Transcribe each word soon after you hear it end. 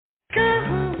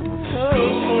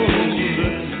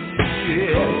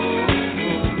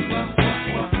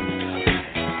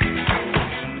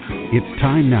It's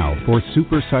time now for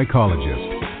super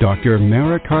psychologist, Dr.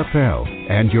 Mara Karpel,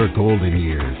 and your golden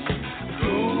years.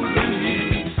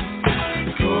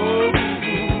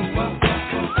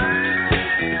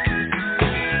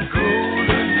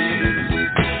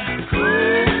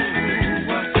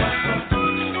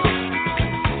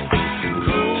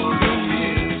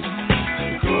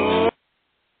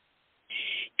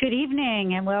 Good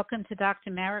evening and welcome to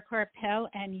Dr. Mara Karpel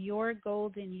and your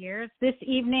golden years. This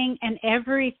evening and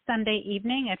every Sunday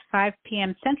evening at 5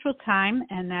 p.m. Central Time,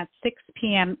 and that's 6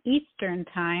 p.m. Eastern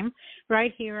Time,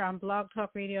 right here on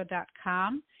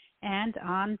blogtalkradio.com and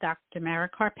on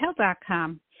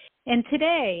drmarakarpel.com. And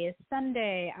today is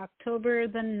Sunday, October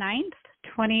the 9th,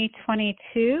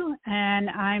 2022, and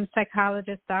I'm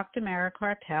psychologist Dr. Mara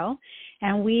Karpel,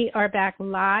 and we are back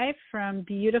live from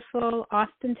beautiful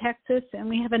Austin, Texas, and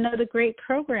we have another great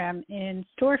program in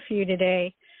store for you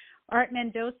today. Art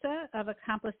Mendoza of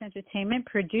Accomplice Entertainment,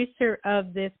 producer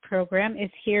of this program,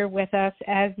 is here with us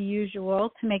as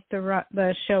usual to make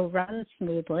the show run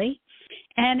smoothly.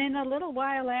 And in a little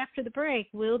while after the break,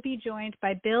 we'll be joined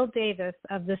by Bill Davis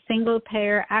of the Single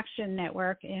Payer Action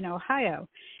Network in Ohio.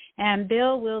 And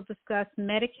Bill will discuss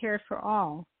Medicare for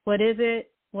All. What is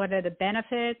it? What are the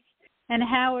benefits? And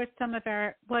how about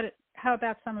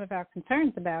some of our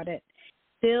concerns about it?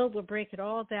 Bill will break it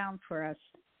all down for us.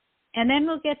 And then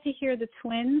we'll get to hear the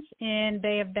twins in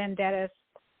Bay of Banderas,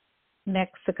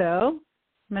 Mexico,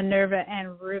 Minerva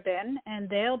and Ruben, and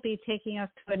they'll be taking us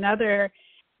to another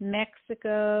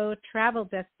Mexico travel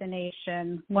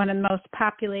destination, one of the most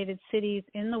populated cities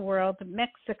in the world,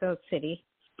 Mexico City.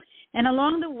 And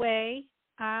along the way,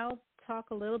 I'll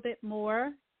talk a little bit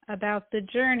more about the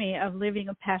journey of living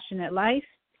a passionate life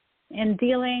and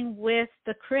dealing with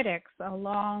the critics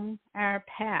along our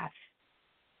path.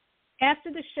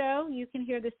 After the show, you can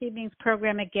hear this evening's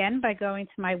program again by going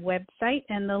to my website,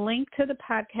 and the link to the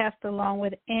podcast along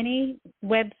with any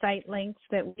website links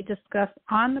that we discuss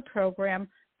on the program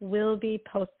will be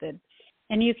posted.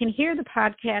 And you can hear the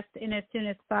podcast in as soon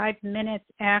as 5 minutes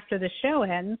after the show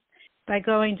ends by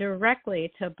going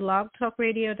directly to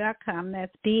blogtalkradio.com,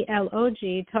 that's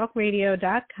BLOG,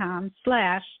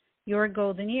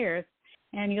 talkradio.com/yourgoldenyears.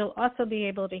 And you'll also be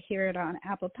able to hear it on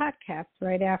Apple Podcasts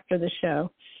right after the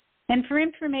show. And for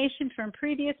information from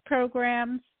previous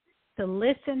programs, to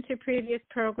listen to previous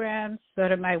programs, go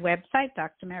to my website,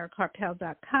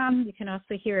 drmarakarpel.com. You can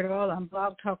also hear it all on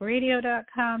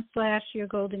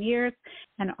blogtalkradio.com/yourgoldenyears.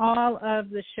 And all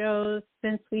of the shows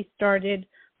since we started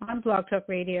on Blog Talk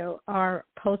Radio are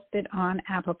posted on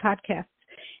Apple Podcasts.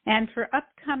 And for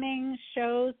upcoming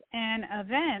shows and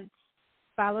events,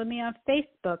 follow me on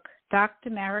Facebook,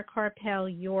 Dr. Mara Karpel,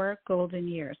 Your Golden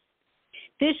Years.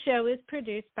 This show is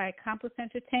produced by Accomplice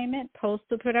Entertainment,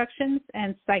 Postal Productions,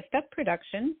 and Psyched Up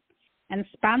Productions, and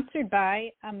sponsored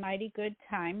by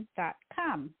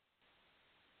amightygoodtime.com.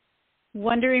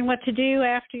 Wondering what to do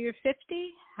after you're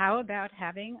 50? How about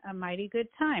having a mighty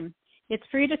good time? It's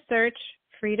free to search,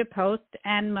 free to post,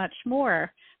 and much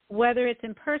more. Whether it's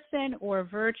in person or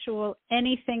virtual,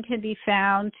 anything can be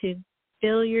found to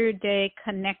fill your day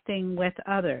connecting with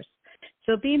others.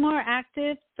 So be more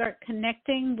active, start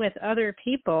connecting with other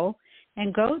people,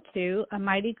 and go to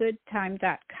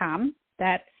amightygoodtime.com.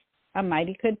 That's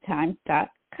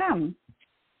amightygoodtime.com.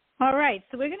 All right,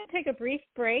 so we're going to take a brief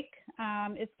break.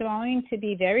 It's going to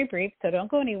be very brief, so don't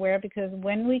go anywhere, because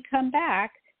when we come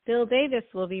back, Bill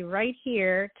Davis will be right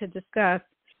here to discuss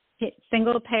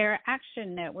Single Payer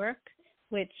Action Network,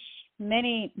 which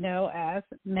many know as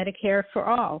Medicare for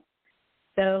All.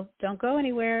 So don't go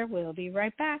anywhere. We'll be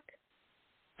right back.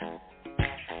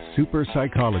 Super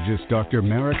psychologist Dr.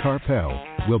 Mara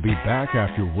Karpel will be back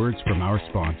after words from our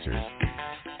sponsors.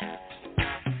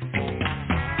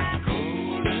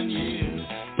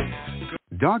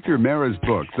 Dr. Mara's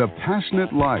book, The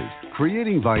Passionate Life,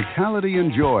 Creating Vitality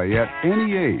and Joy at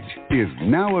Any Age, is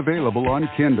now available on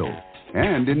Kindle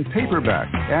and in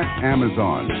paperback at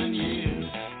Amazon.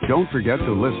 Don't forget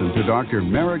to listen to Dr.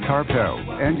 Mara Karpel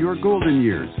and Your Golden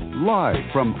Years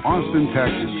live from Austin,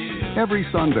 Texas, every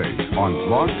Sunday on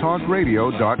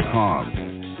blogtalkradio.com.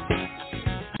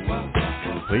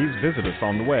 Please visit us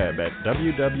on the web at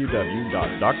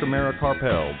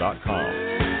www.drmarakarpel.com.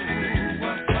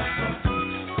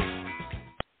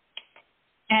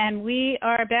 And we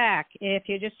are back. If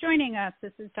you're just joining us,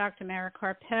 this is Dr. Mara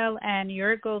Karpel and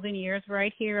Your Golden Years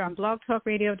right here on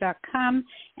blogtalkradio.com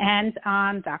and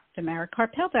on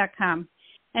drmarakarpel.com.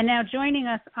 And now joining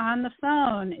us on the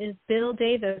phone is Bill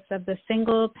Davis of the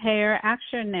Single Payer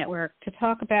Action Network to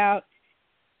talk about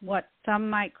what some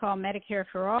might call Medicare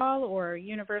for All or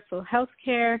universal health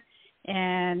care,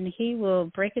 and he will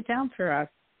break it down for us.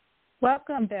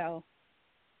 Welcome, Bill.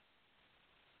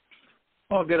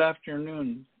 Well, good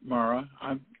afternoon, Mara.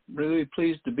 I'm really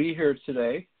pleased to be here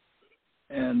today,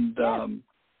 and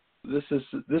this is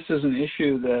an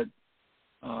issue that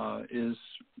is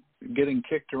getting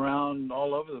kicked around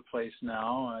all over the place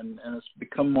now, and it's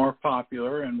become more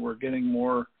popular, and we're getting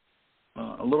more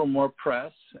a little more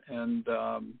press, and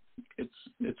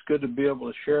it's good to be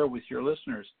able to share with your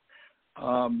listeners.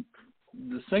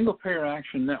 The Single Payer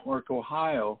Action Network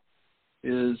Ohio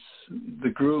is the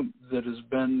group that has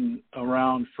been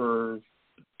around for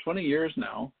 20 years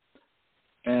now,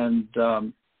 and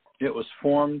it was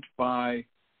formed by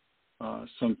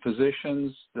some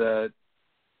physicians that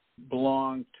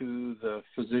belong to the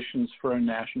Physicians for a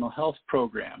National Health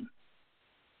Program,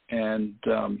 and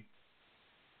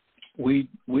we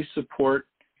support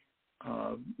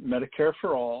Medicare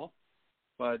for All,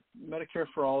 but Medicare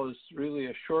for All is really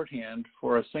a shorthand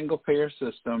for a single payer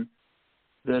system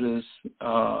that is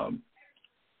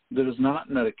not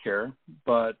Medicare,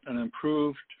 but an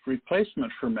improved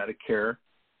replacement for Medicare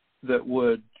that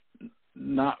would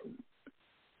not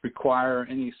require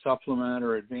any supplement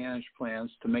or advantage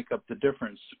plans to make up the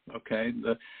difference. Okay,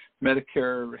 the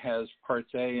Medicare has Parts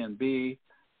A and B,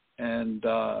 and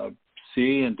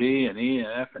C and D and E and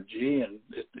F and G, and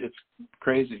it's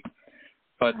crazy.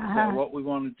 But what we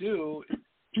want to do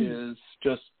is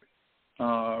just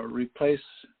replace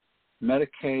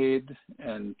Medicaid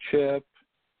and CHIP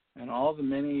and all the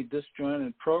many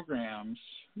disjointed programs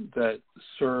that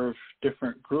serve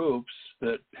different groups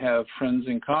that have friends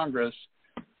in Congress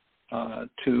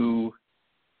to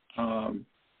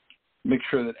make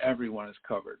sure that everyone is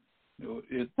covered.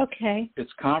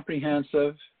 It's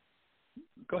comprehensive.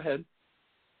 Go ahead.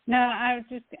 No, I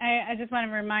just want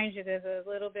to remind you there's a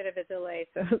little bit of a delay,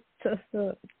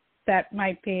 so that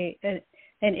might be an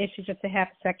issue, just a half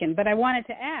a second. But I wanted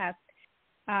to ask,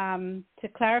 to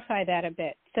clarify that a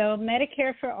bit. So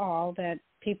Medicare for All,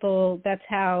 that's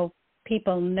how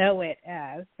people know it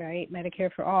as, right?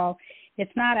 Medicare for All.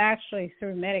 It's not actually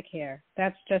through Medicare.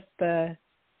 That's just the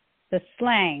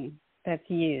slang that's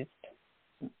used.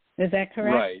 Is that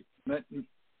correct? Right.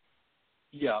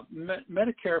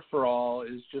 Medicare for All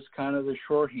is just kind of the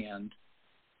shorthand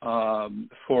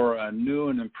for a new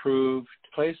and improved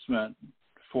placement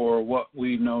for what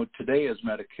we know today as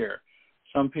Medicare.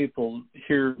 Some people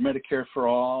hear Medicare for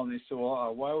All and they say,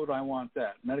 well, why would I want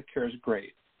that? Medicare is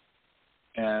great.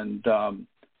 And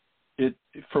it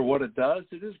for what it does,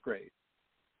 it is great.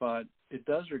 But it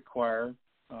does require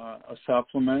a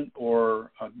supplement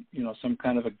or some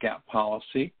kind of a gap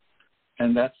policy,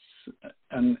 and that's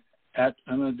at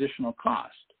an additional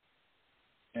cost.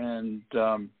 And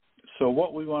so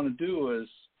what we want to do is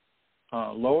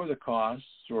lower the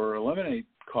costs or eliminate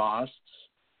costs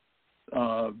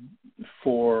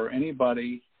for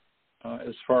anybody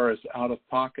as far as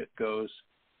out-of-pocket goes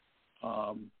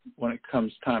when it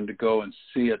comes time to go and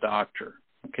see a doctor.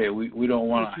 Okay, we don't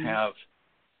want to have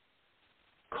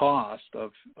cost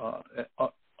of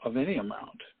any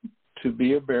amount to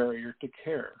be a barrier to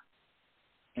care.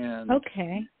 And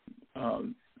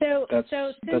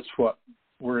that's what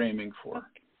we're aiming for.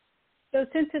 So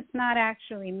since it's not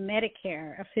actually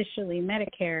Medicare, officially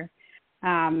Medicare,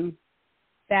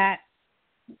 that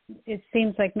it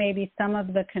seems like maybe some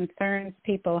of the concerns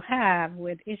people have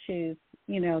with issues,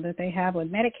 that they have with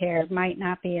Medicare might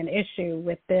not be an issue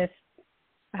with this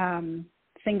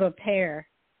single payer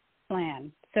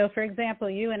plan. So, for example,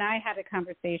 you and I had a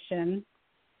conversation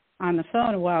on the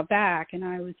phone a while back, and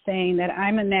I was saying that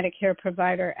I'm a Medicare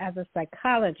provider as a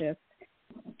psychologist,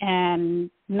 and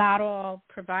not all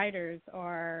providers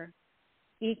are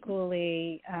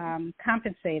equally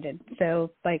compensated.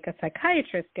 So, like a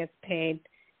psychiatrist gets paid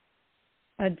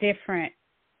a different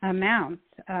amount.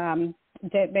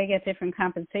 They get different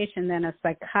compensation than a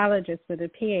psychologist with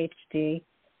a PhD,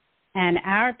 and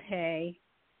our pay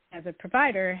as a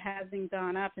provider hasn't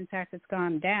gone up. In fact, it's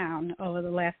gone down over the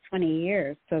last 20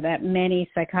 years, so that many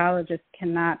psychologists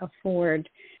cannot afford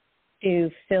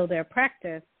to fill their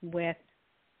practice with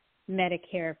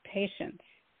Medicare patients.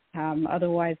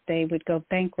 Otherwise, they would go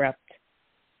bankrupt.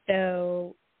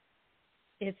 So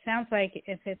it sounds like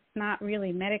if it's not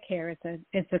really Medicare,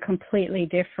 it's a completely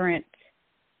different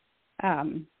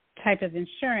type of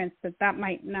insurance, that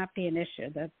might not be an issue.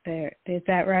 Is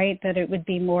that right? That it would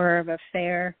be more of a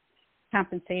fair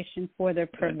compensation for the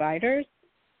providers?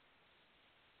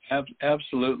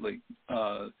 Absolutely.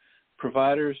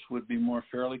 Providers would be more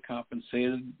fairly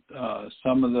compensated.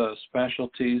 Some of the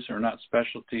specialties, or not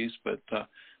specialties, but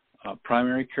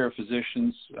primary care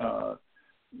physicians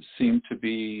seem to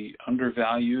be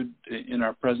undervalued in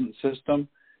our present system.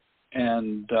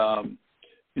 And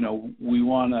we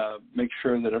want to make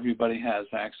sure that everybody has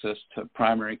access to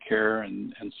primary care,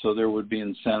 and so there would be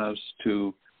incentives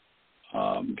to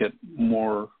get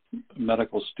more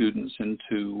medical students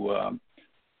into,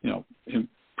 in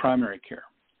primary care.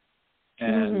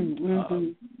 And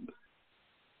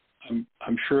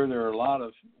I'm sure there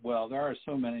are there are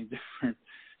so many different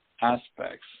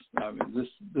aspects. I mean,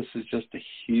 this is just a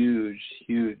huge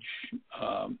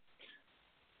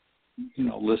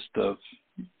list of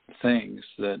things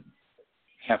that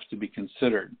have to be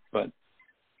considered. But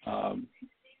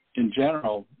in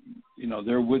general,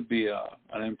 there would be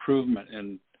an improvement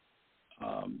in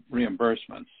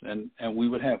reimbursements, and we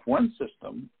would have one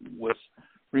system with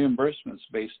reimbursements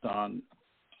based on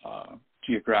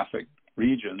geographic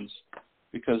regions,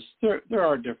 because there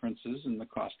are differences in the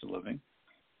cost of living.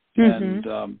 And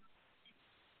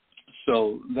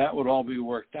so that would all be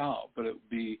worked out, but it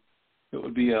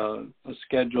would be a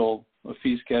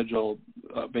fee schedule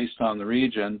based on the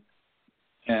region,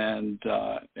 and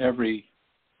every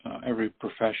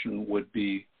profession would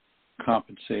be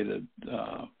compensated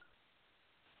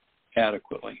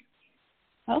adequately.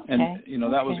 Okay. And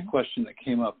that was a question that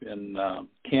came up in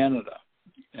Canada,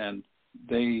 and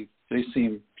they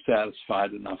seem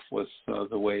satisfied enough with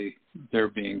the way they're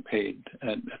being paid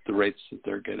at the rates that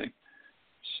they're getting.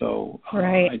 So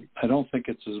right. I don't think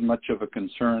it's as much of a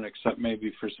concern, except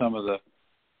maybe for some of the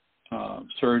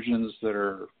surgeons that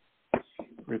are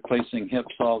replacing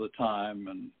hips all the time,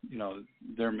 and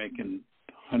they're making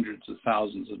hundreds of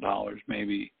thousands of dollars,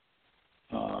 maybe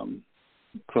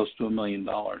close to $1 million,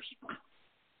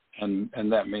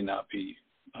 and that may not be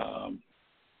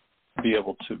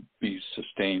able to be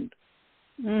sustained.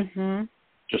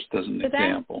 Just as an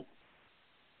example.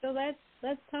 So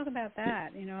let's talk about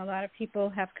that. A lot of people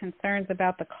have concerns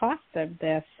about the cost of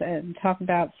this and talk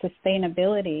about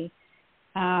sustainability.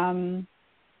 How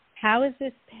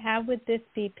would this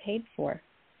be paid for?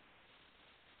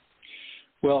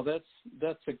 Well,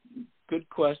 that's a good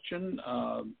question.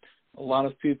 A lot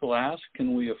of people ask,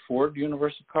 can we afford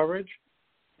universal coverage?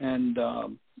 And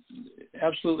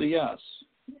absolutely yes.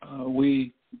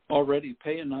 We already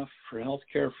pay enough for health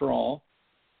care for all.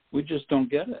 We just don't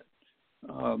get it.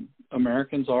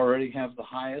 Americans already have the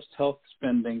highest health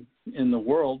spending in the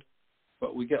world,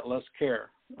 but we get less care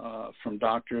from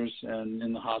doctors and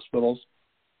in the hospitals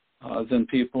than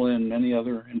people in many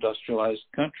other industrialized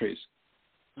countries,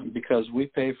 because we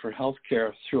pay for health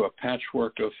care through a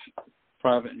patchwork of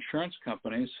private insurance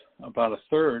companies. About a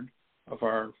third of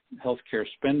our health care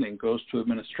spending goes to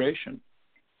administration.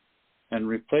 And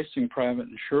replacing private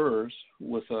insurers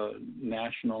with a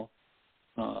national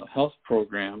health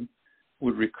program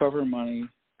would recover money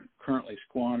currently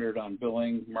squandered on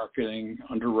billing, marketing,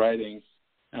 underwriting,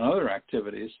 and other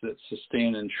activities that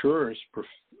sustain insurers'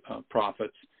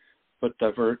 profits but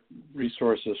divert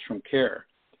resources from care.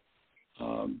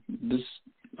 This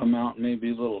amount may be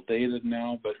a little dated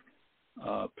now, but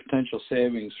potential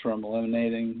savings from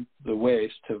eliminating the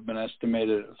waste have been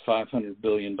estimated at $500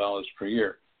 billion per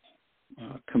year.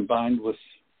 Combined with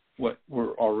what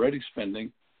we're already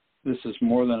spending, this is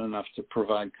more than enough to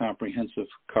provide comprehensive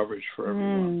coverage for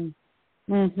everyone.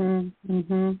 And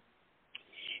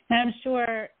I'm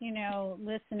sure,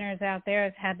 listeners out there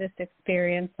have had this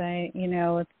experience. I've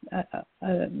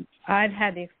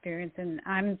had the experience, and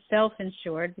I'm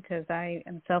self-insured because I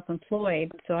am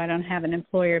self-employed, so I don't have an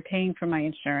employer paying for my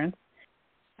insurance.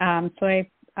 So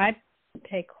I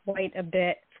pay quite a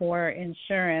bit for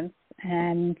insurance,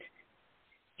 and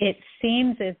it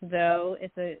seems as though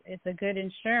it's a good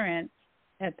insurance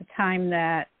at the time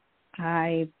that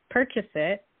I purchase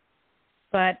it,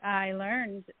 but I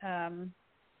learned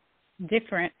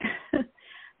different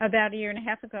about a year and a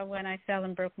half ago when I fell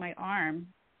and broke my arm,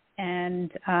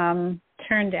 and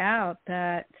turned out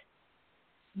that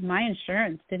my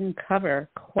insurance didn't cover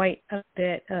quite a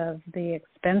bit of the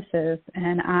expenses,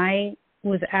 and I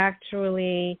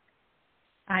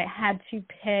had to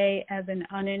pay as an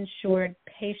uninsured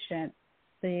patient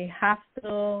the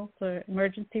hospital, the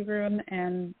emergency room,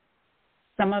 and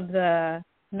some of the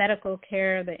medical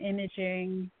care, the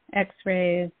imaging,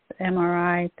 x-rays,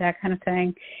 MRI, that kind of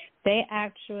thing. They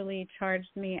actually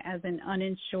charged me as an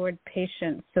uninsured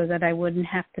patient so that I wouldn't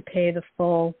have to pay the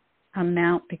full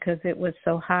amount because it was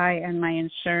so high, and my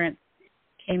insurance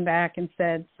came back and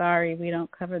said, sorry, we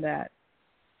don't cover that.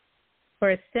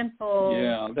 For a simple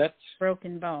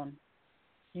broken bone.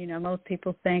 Most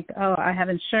people think, oh, I have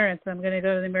insurance, I'm going to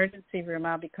go to the emergency room,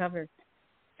 I'll be covered.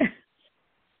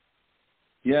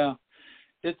 Yeah,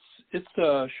 it's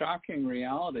a shocking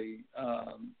reality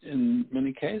in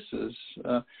many cases.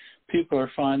 People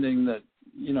are finding that,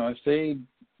 if they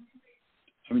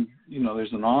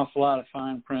there's an awful lot of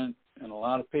fine print and a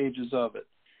lot of pages of it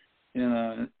in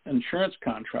an insurance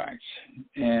contract,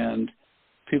 and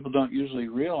people don't usually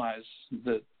realize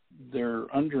that they're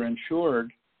underinsured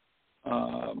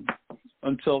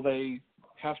until they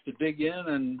have to dig in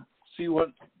and see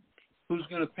who's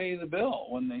going to pay the bill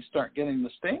when they start getting the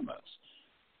statements.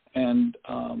 And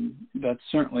that's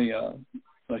certainly a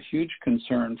huge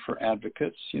concern for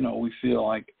advocates. We feel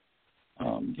like,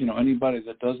 anybody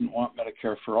that doesn't want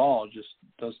Medicare for all just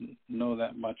doesn't know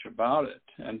that much about it.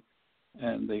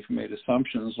 And they've made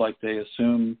assumptions, like they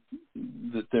assume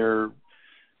that their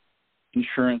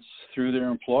insurance through their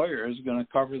employer is going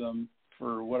to cover them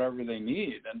for whatever they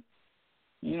need. And,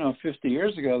 50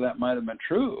 years ago that might have been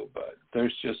true, but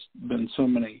there's just been so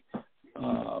many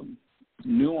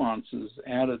nuances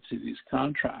added to these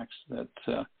contracts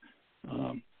that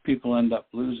people end up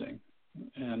losing.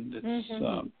 And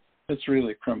it's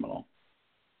really criminal.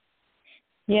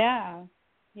 Yeah,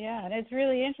 and it's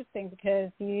really interesting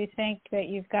because you think that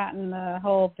you've gotten the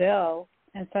whole bill,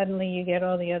 and suddenly you get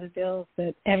all the other bills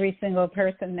that every single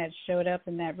person that showed up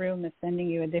in that room is sending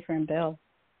you a different bill.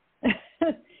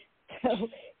 So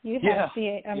you have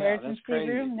the emergency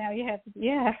room, now you have to,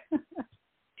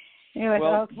 You're like,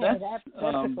 well, okay, that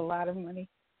took a lot of money.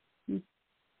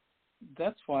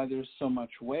 That's why there's so much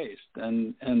waste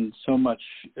and so much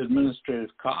administrative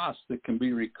cost that can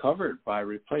be recovered by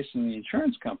replacing the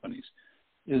insurance companies,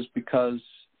 is because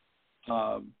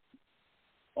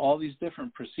all these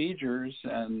different procedures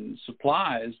and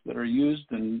supplies that are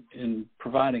used in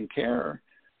providing care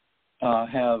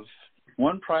have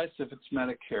one price if it's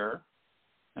Medicare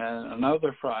and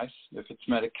another price if it's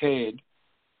Medicaid.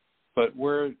 But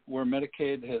where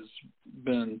Medicaid has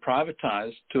been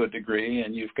privatized to a degree,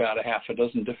 and you've got a half a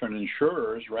dozen different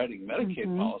insurers writing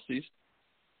Medicaid policies,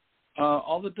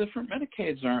 all the different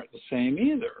Medicaids aren't the same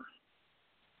either.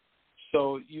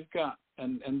 So you've got,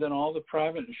 and then all the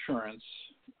private insurance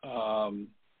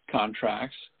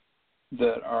contracts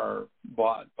that are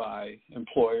bought by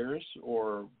employers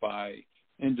or by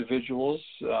individuals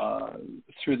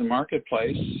through the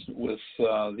marketplace with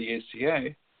the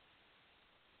ACA,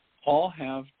 all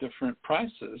have different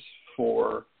prices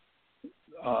for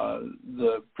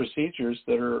the procedures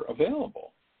that are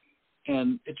available.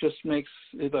 And it just makes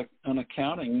it an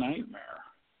accounting nightmare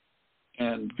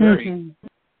and very,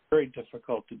 very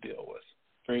difficult to deal with,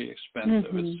 very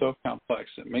expensive. It's so complex,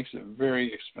 it makes it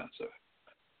very expensive.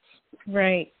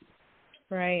 Right.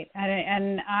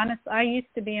 And honest, I used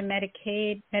to be a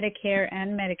Medicare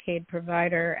and Medicaid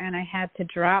provider, and I had to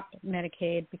drop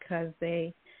Medicaid because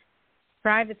they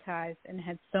privatized and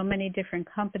had so many different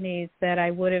companies that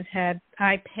I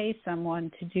pay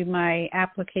someone to do my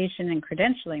application and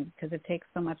credentialing because it takes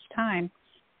so much time.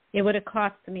 It would have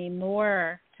cost me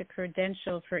more to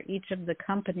credential for each of the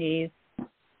companies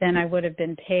than I would have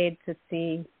been paid to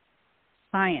see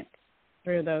clients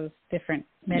through those different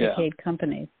Medicaid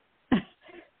companies.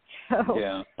 So,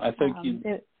 I think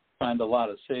you'd find a lot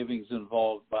of savings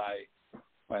involved by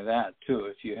that too.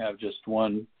 If you have just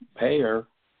one payer,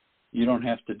 you don't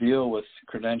have to deal with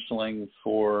credentialing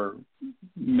for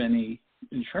many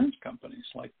insurance companies,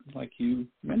 like you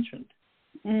mentioned.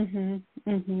 And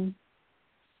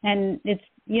it's,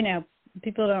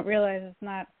 people don't realize it's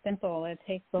not simple. It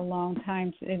takes a long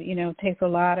time. It takes a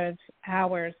lot of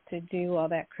hours to do all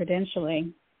that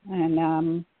credentialing,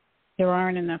 and there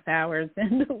aren't enough hours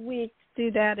in the week to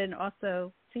do that and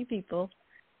also see people.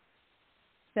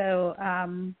 So,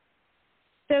 how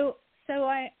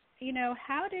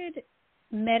did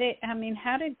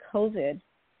how did COVID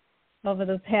over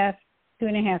the past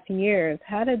 2.5 years,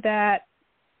 how did that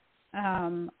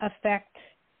affect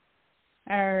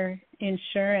our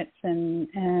insurance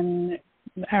and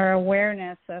our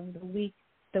awareness of the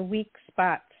weak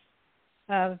spots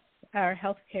of our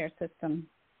healthcare system?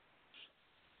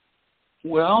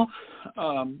 Well,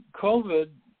 COVID,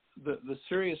 the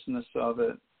seriousness of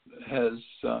it has,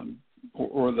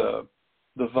 or the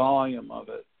volume of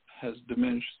it has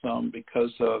diminished some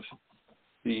because of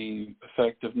the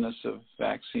effectiveness of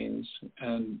vaccines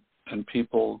and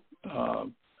people,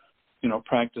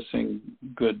 practicing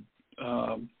good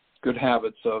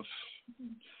habits of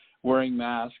wearing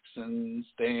masks and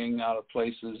staying out of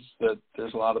places that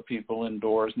there's a lot of people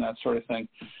indoors and that sort of thing.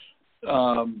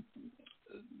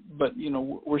 But,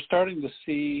 we're starting to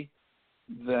see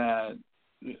that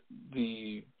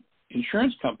the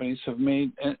insurance companies have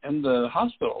made, and the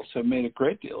hospitals have made a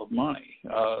great deal of money,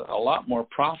 a lot more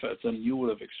profit than you would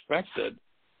have expected.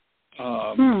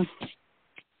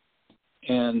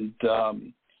 And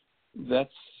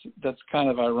that's kind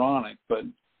of ironic, but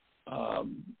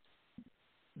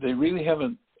they really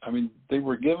haven't they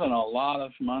were given a lot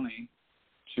of money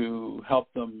to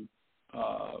help them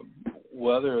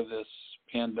weather this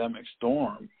pandemic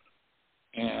storm,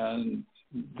 and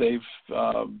they've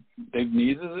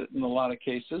needed it in a lot of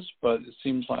cases, but it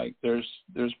seems like there's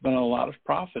been a lot of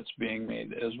profits being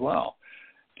made as well.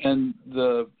 And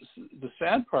the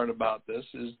sad part about this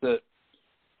is that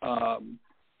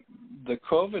the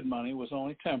COVID money was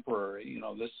only temporary.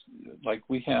 This, like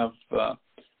we have,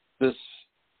 this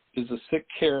is a sick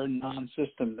care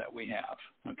non-system that we have,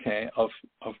 okay, of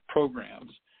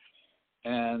programs.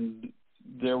 And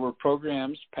there were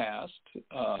programs passed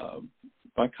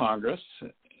by Congress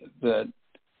that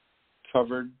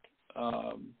covered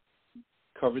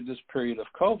this period of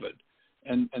COVID,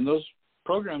 and those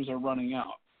programs are running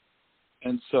out.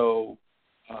 And so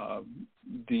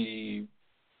the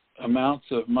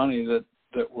amounts of money that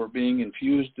were being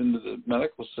infused into the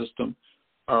medical system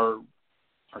are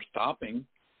stopping,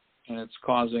 and it's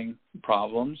causing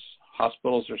problems.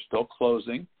 Hospitals are still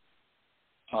closing,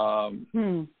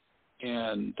 and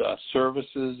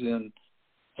services in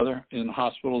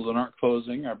hospitals that aren't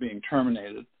closing are being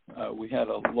terminated. We had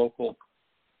a local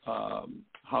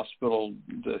hospital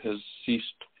that has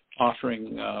ceased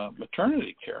offering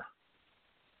maternity care,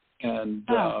 and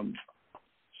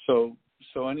so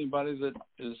anybody that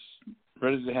is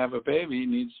ready to have a baby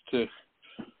needs to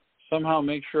somehow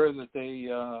make sure that they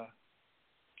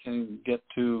can get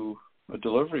to a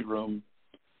delivery room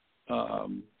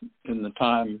in the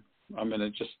time.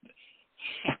 It just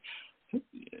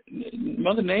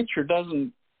Mother Nature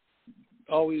doesn't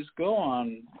always go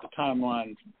on the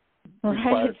timeline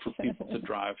required for people to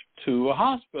drive to a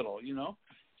hospital,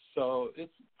 So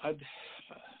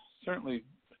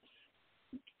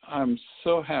I'm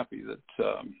so happy that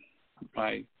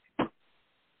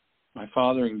my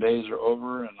fathering days are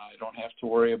over, and I don't have to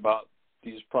worry about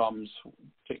these problems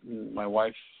taking my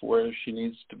wife where she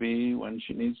needs to be when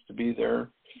she needs to be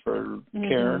there for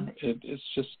care. It's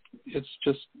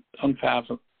just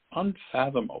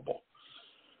unfathomable.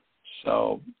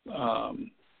 So,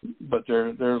 but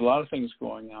there are a lot of things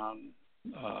going on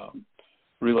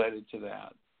related to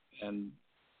that, and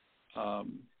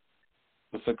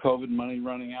with the COVID money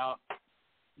running out,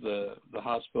 the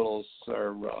hospitals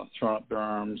are throwing up their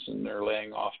arms, and they're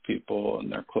laying off people,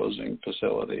 and they're closing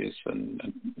facilities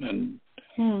and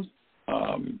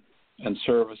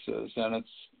services. And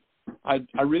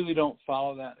I really don't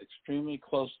follow that extremely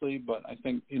closely, but I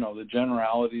think the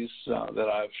generalities that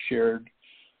I've shared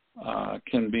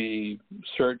can be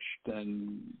searched,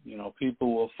 and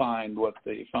people will find what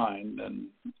they find,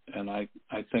 and I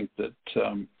think that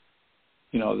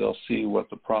they'll see what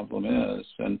the problem is,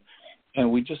 and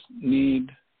we just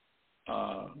need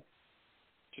to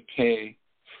pay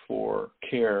for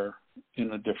care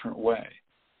in a different way.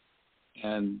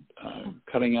 And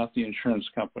cutting out the insurance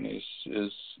companies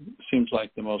seems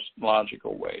like the most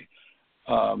logical way.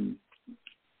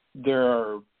 There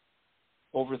are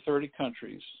over 30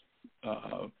 countries,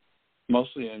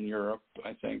 mostly in Europe,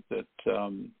 I think, that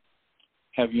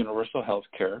have universal health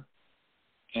care,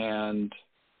 and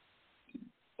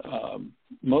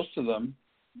most of them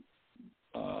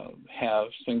have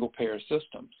single-payer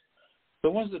systems. The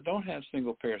ones that don't have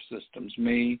single-payer systems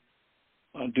may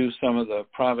do some of the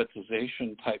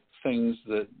privatization type things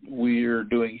that we're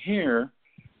doing here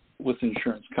with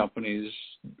insurance companies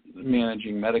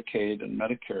managing Medicaid and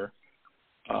Medicare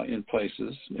in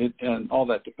places. And all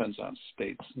that depends on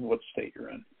states, what state you're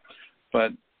in.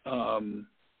 But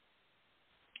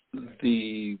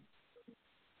the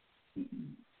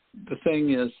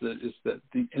thing is that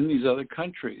in these other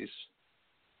countries,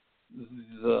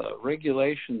 the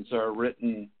regulations are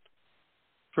written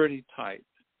pretty tight,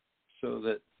 so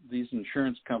that these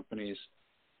insurance companies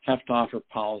have to offer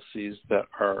policies that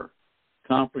are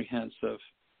comprehensive,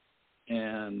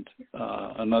 and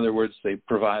in other words, they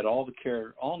provide all the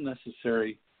care, all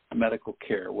necessary medical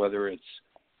care, whether it's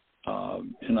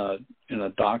in a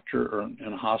doctor or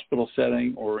in a hospital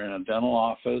setting, or in a dental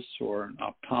office, or an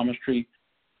optometry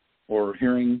or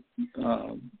hearing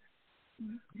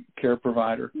care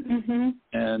provider,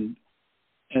 and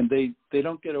they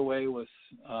don't get away with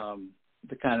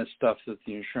the kind of stuff that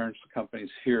the insurance companies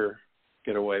here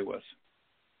get away with,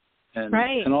 and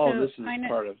all of this is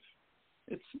part of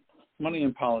it's money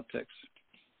in politics.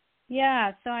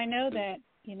 Yeah, so I know that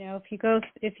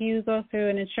if you go through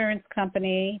an insurance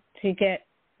company to get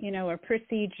a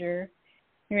procedure,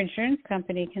 your insurance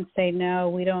company can say, no,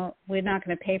 we're not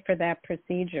going to pay for that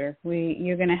procedure.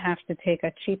 You're going to have to take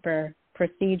a cheaper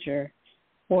procedure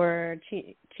or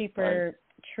cheaper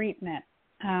treatment.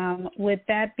 Would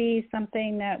that be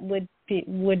something that would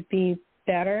be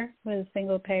better with a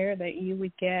single payer, that you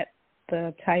would get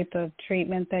the type of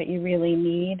treatment that you really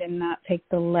need and not take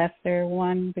the lesser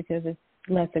one because it's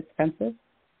less expensive?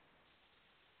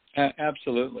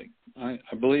 Absolutely. I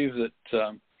believe that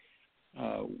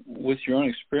with your own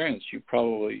experience, you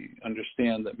probably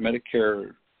understand that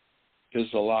Medicare is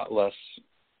a lot less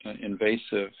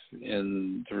invasive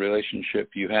in the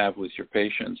relationship you have with your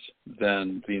patients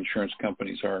than the insurance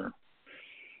companies are.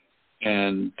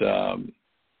 And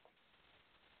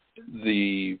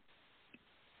the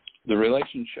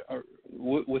relationship,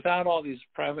 without all these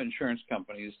private insurance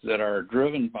companies that are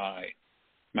driven by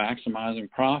maximizing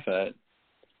profit,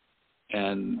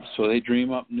 and so they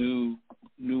dream up new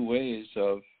ways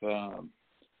of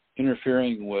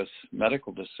interfering with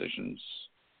medical decisions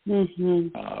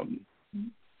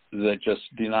that just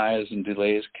denies and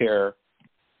delays care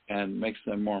and makes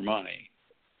them more money.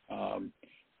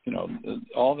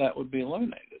 All that would be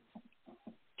eliminated.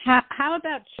 How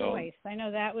about choice? I know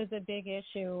that was a big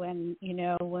issue when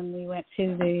we went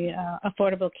to the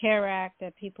Affordable Care Act,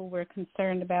 that people were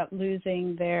concerned about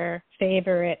losing their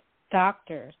favorite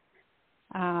doctors.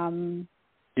 Would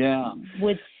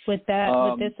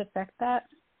this affect that?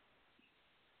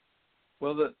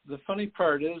 Well, the funny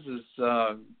part is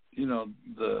the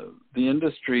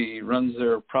industry runs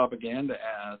their propaganda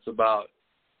ads about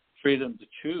freedom to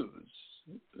choose,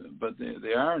 but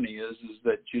the irony is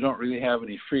that you don't really have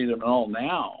any freedom at all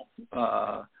now,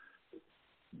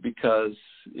 because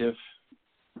if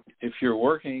you're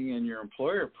working and your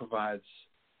employer provides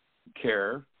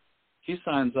care, he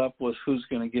signs up with who's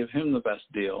going to give him the best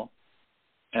deal,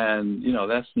 and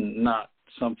that's not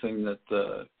something that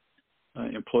the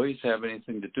employees have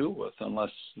anything to do with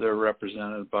unless they're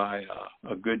represented by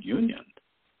a good union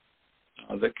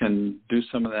that can do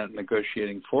some of that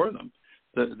negotiating for them.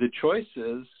 The choice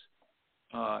is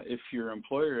if your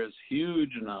employer is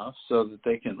huge enough so that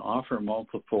they can offer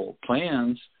multiple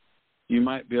plans, you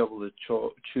might be able to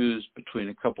choose between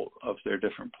a couple of their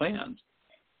different plans.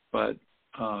 But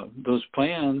those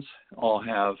plans all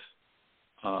have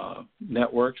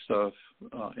networks of,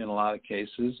 in a lot of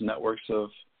cases, networks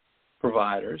of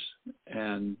providers,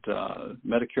 and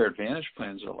Medicare Advantage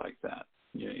plans are like that.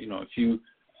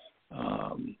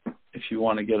 If you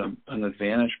want to get an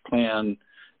Advantage plan,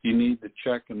 you need to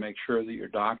check and make sure that your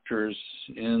doctor's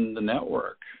in the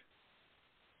network,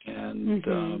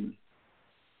 and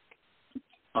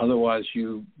otherwise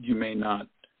you may not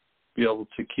be able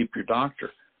to keep your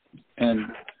doctor. And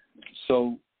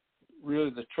so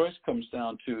really the choice comes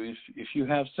down to if you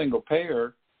have single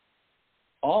payer,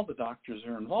 all the doctors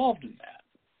are involved in that.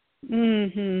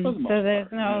 For the most so there's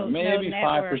part. Maybe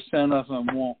 5% of them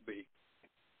won't be.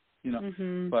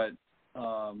 But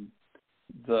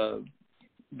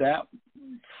that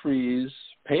frees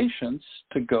patients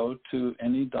to go to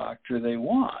any doctor they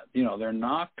want. They're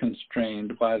not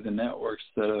constrained by the networks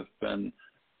that have been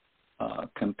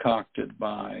concocted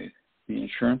by the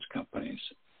insurance companies.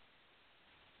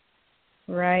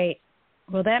 Right.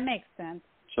 Well, that makes sense.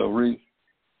 So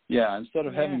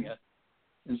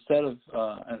instead of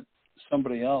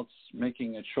somebody else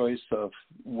making a choice of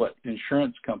what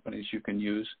insurance companies you can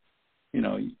use,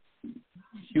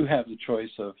 you have the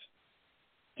choice of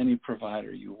any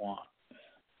provider you want.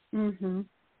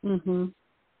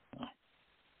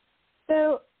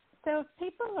 So if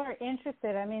people are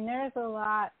interested, there's a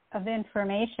lot of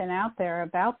information out there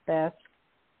about this.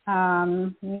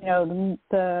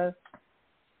 The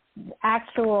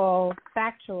actual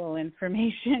factual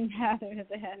information rather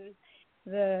than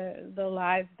the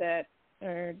lies that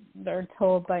are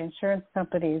told by insurance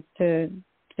companies to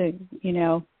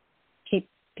keep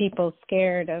people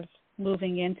scared of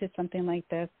moving into something like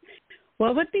this.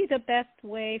 What would be the best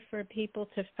way for people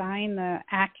to find the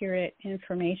accurate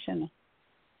information?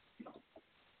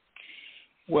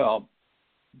 Well,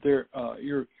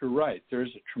 you're right.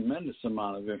 There's a tremendous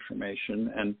amount of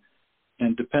information,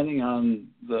 and depending on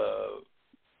the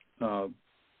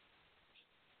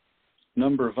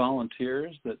number of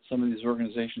volunteers that some of these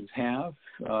organizations have,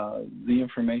 the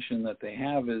information that they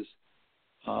have is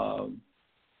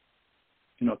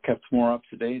kept more up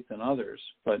to date than others.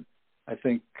 But I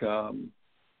think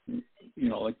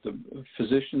like the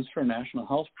Physicians for a National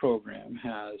Health Program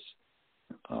has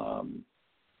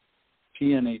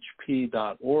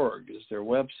pnhp.org is their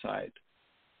website,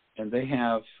 and they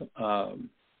have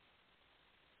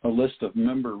a list of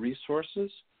member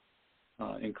resources,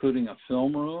 including a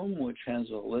film room, which has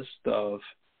a list of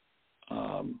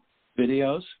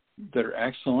videos that are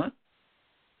excellent.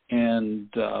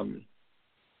 And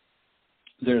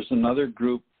there's another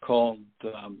group called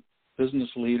Business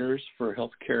Leaders for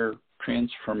Healthcare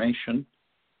Transformation,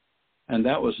 And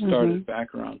that was started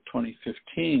back around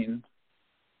 2015.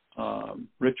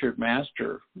 Richard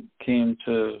Master came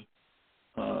to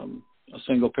a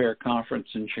single-payer conference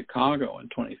in Chicago in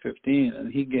 2015,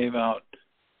 and he gave out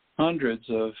hundreds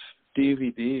of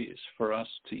DVDs for us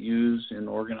to use in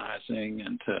organizing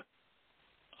and to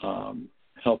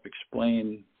help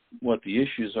explain what the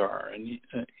issues are. And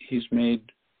he's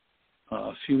made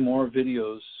a few more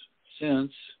videos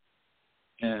since,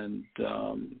 and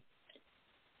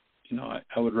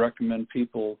I would recommend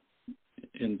people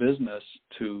in business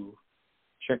to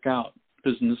check out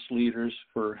Business Leaders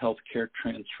for Healthcare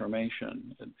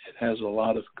Transformation. It has a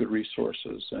lot of good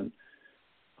resources. And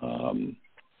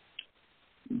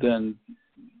then,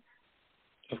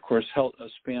 of course,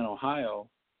 Span Ohio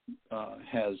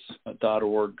has a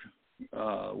 .org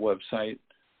website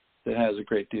that has a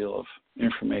great deal of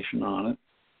information on it.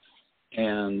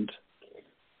 And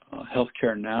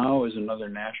Healthcare Now is another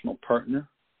national partner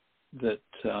that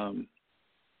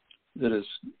is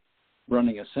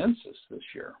running a census this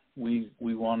year. We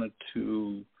wanted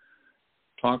to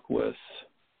talk with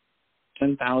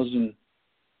 10,000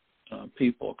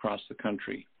 people across the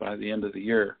country by the end of the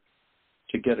year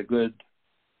to get a good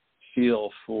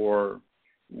feel for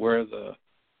where the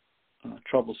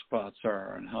trouble spots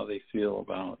are and how they feel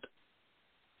about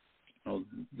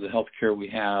the health care we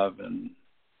have and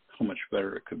how much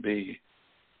better it could be.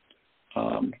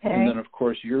 And then, of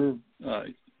course, you're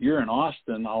in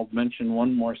Austin. I'll mention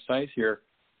one more site here.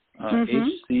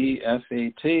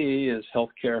 HCFAT is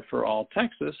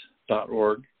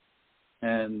healthcareforalltexas.org.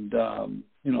 And,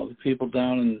 the people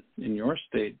down in your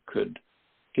state could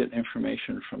get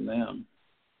information from them.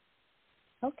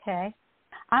 Okay.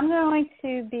 I'm going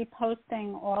to be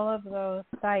posting all of those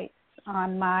sites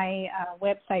on my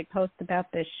website post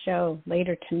about this show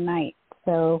later tonight.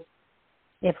 So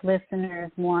if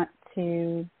listeners want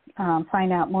to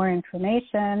find out more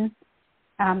information,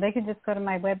 they can just go to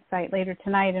my website later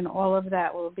tonight, and all of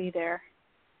that will be there.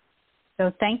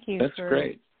 So thank you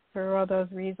for all those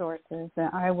resources.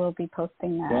 I will be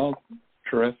posting that. Well,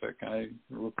 terrific. I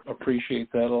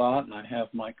appreciate that a lot, and I have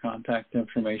my contact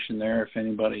information there. If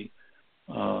anybody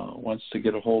wants to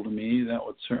get a hold of me, that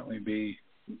would certainly be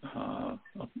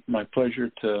my pleasure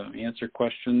to answer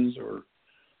questions, or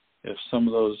if some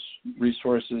of those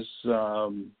resources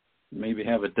maybe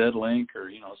have a dead link,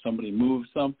 or somebody moved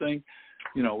something,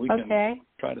 we can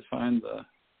try to find the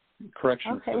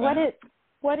correction for that.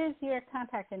 What is your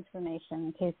contact information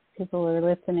in case people are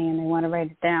listening and they want to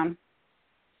write it down?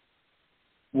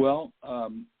 Well,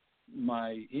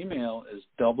 my email is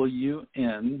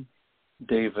WN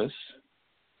Davis.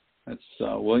 That's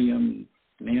William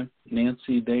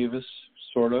Nancy Davis,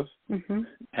 sort of,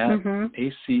 at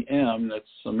ACM,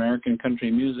 that's American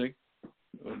Country Music.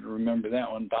 Remember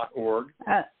that one, .org.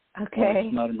 Okay. Well,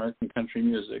 it's not American Country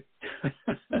Music.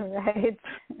 Right.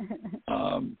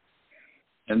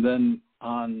 And then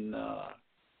on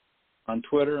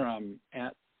Twitter, I'm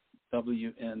at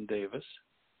WN Davis.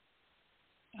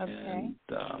 Okay.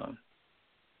 And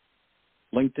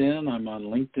LinkedIn, I'm on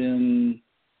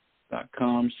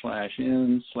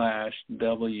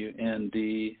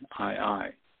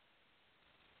linkedin.com/n/WNDII.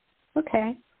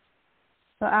 Okay.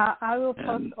 So I will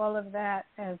post all of that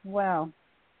as well.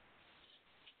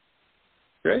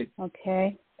 Great.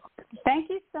 Okay. Thank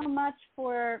you so much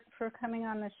for coming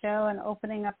on the show and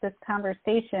opening up this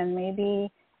conversation.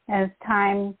 Maybe as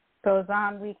time goes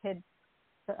on, we could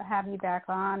have you back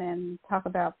on and talk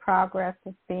about progress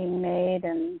that's being made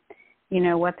and,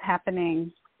 what's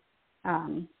happening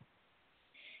in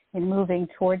moving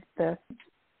towards this.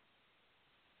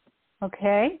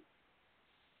 Okay?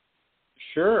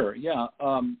 Sure, yeah.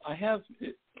 I have,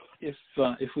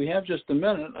 if we have just a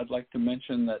minute, I'd like to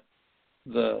mention that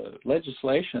the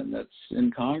legislation that's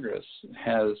in Congress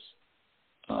has,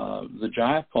 the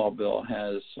Jayapal bill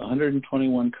has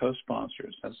 121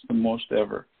 co-sponsors. That's the most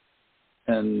ever.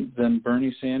 And then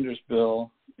Bernie Sanders'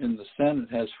 bill in the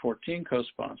Senate has 14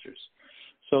 co-sponsors.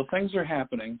 So things are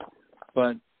happening,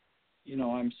 but,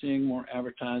 I'm seeing more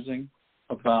advertising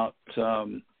about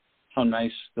how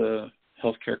nice the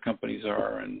healthcare companies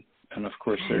are, and of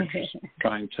course they're just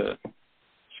trying to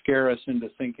scare us into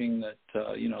thinking that,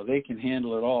 they can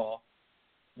handle it all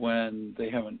when they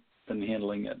haven't been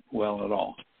handling it well at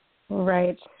all.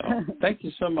 Right. So, thank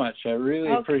you so much. I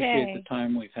really appreciate the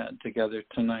time we've had together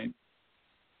tonight.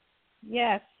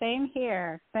 Yes, same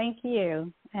here. Thank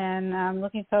you. And I'm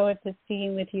looking forward to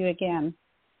speaking with you again.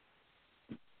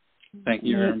 Thank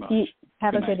you very much.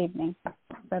 Have a good evening.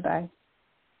 Bye-bye.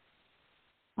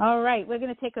 All right, we're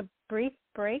going to take a brief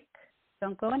break.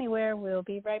 Don't go anywhere. We'll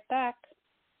be right back.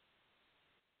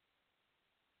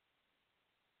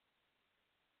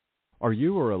 Are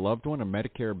you or a loved one a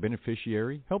Medicare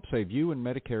beneficiary? Help save you and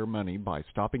Medicare money by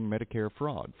stopping Medicare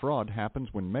fraud. Fraud happens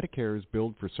when Medicare is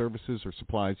billed for services or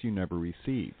supplies you never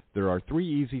receive. There are 3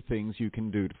 easy things you can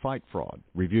do to fight fraud.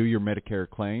 Review your Medicare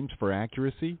claims for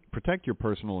accuracy, protect your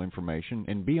personal information,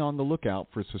 and be on the lookout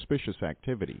for suspicious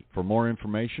activity. For more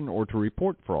information or to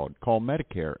report fraud, call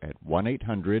Medicare at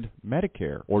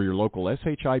 1-800-MEDICARE or your local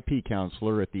SHIP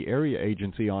counselor at the Area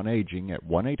Agency on Aging at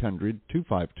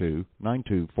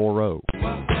 1-800-252-9240.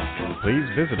 Please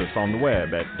visit us on the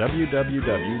web at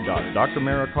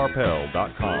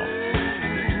www.drmaracarpel.com.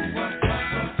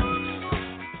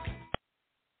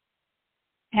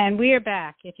 And we are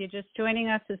back. If you're just joining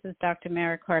us, this is Dr.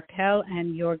 Mara Carpel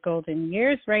and Your Golden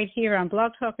Years right here on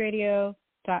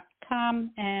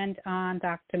blogtalkradio.com and on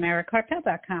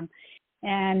drmaracarpel.com.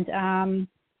 And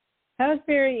that was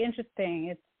very interesting.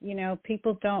 It's,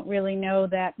 people don't really know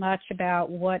that much about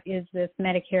what is this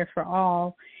Medicare for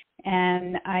All.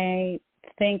 And I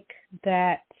think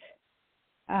that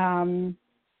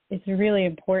it's really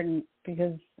important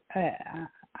because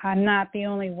I'm not the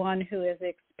only one who has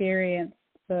experienced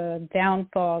the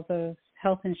downfalls of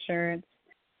health insurance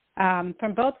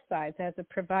from both sides, as a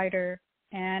provider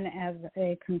and as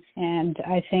and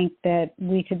I think that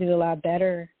we could do a lot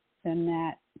better than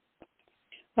that.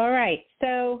 All right,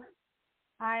 so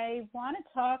I want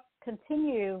to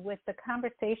continue with the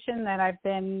conversation that I've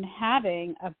been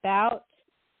having about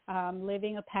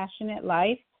living a passionate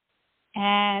life.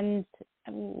 And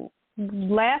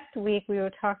last week I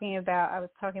was talking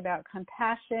about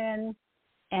compassion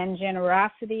and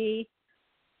generosity,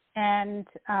 and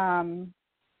how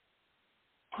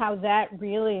that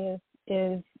really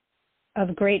is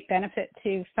of great benefit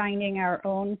to finding our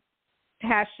own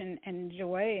passion and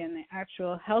joy and the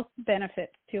actual health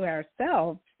benefits to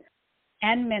ourselves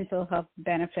and mental health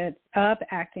benefits of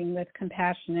acting with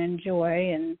compassion and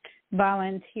joy and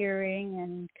volunteering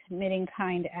and committing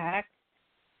kind acts.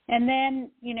 And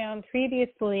then,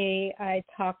 previously I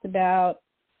talked about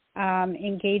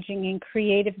engaging in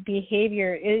creative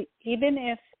behavior, even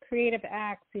if creative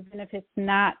acts, even if it's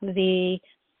not the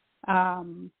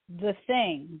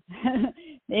thing,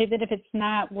 even if it's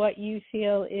not what you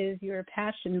feel is your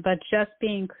passion, but just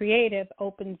being creative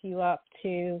opens you up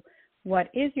to what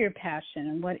is your passion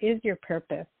and what is your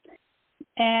purpose.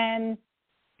 And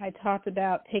I talked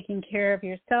about taking care of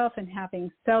yourself and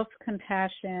having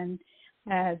self-compassion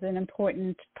as an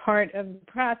important part of the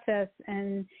process,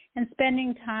 and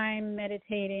spending time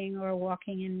meditating or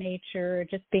walking in nature or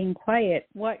just being quiet,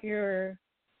 what your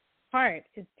heart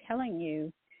is telling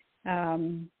you,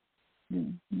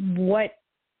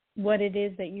 what it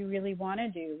is that you really want to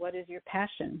do, what is your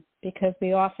passion, because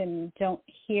we often don't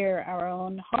hear our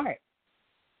own heart.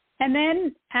 And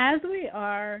then as we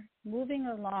are moving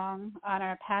along on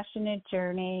our passionate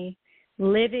journey,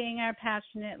 living our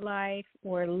passionate life,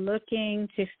 or looking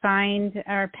to find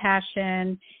our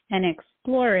passion and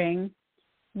exploring,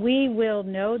 we will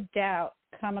no doubt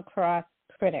come across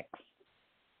critics.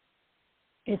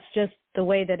 It's just the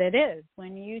way that it is.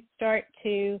 When you start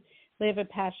to live a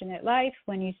passionate life,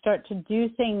 when you start to do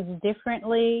things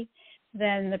differently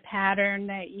than the pattern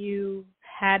that you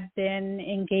had been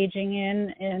engaging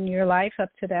in your life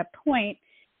up to that point,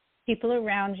 people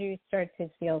around you start to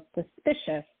feel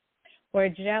suspicious or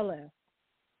jealous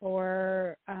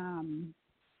or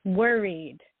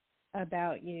worried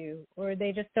about you, or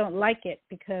they just don't like it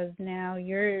because now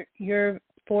you're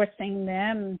forcing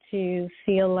them to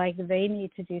feel like they need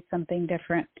to do something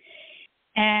different.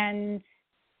 And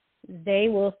they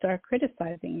will start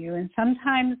criticizing you. And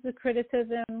sometimes the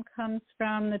criticism comes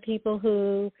from the people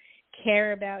who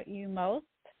care about you most.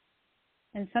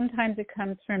 And sometimes it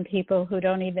comes from people who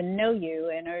don't even know you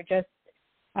and are just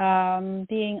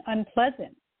being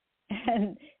unpleasant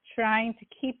and trying to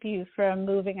keep you from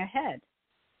moving ahead.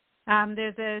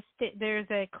 There's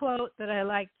a quote that I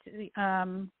like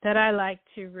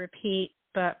to repeat,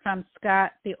 but from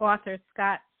the author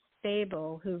Scott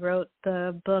Stable, who wrote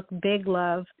the book Big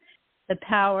Love, The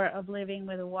Power of Living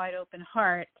with a Wide Open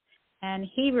Heart. And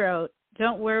he wrote,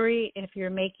 "Don't worry if you're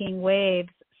making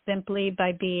waves simply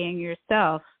by being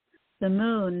yourself. The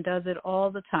moon does it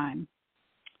all the time."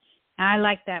 I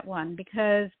like that one,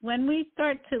 because when we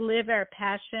start to live our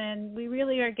passion, we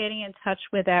really are getting in touch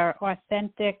with our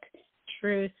authentic,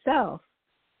 true self.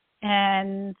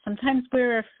 And sometimes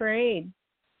we're afraid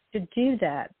to do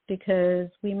that because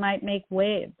we might make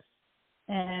waves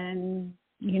and,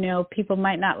 people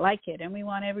might not like it, and we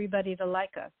want everybody to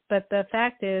like us. But the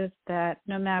fact is that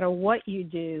no matter what you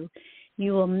do,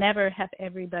 you will never have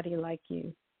everybody like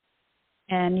you.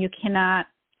 And you cannot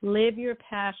live your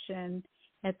passion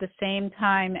at the same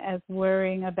time as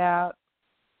worrying about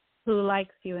who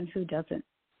likes you and who doesn't.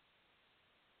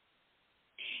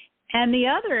 And the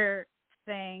other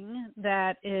thing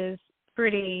that is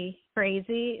pretty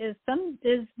crazy is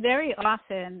very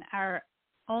often our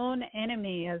own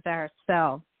enemy is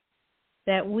ourselves,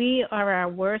 that we are our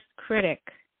worst critic.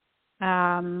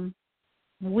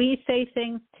 We say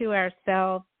things to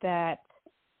ourselves that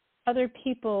other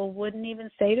people wouldn't even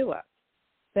say to us,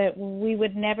 that we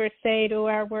would never say to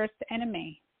our worst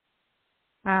enemy.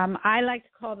 I like to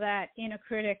call that inner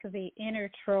critic the inner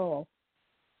troll.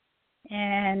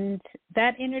 And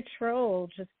that inner troll,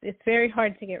 it's very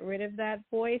hard to get rid of that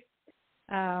voice.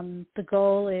 The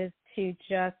goal is to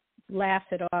just laugh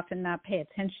it off and not pay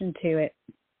attention to it,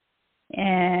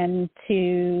 and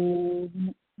to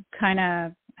kind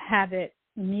of have it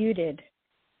muted.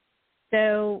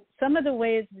 So some of the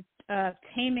ways of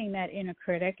taming that inner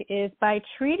critic is by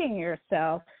treating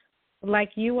yourself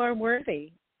like you are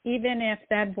worthy, even if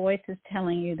that voice is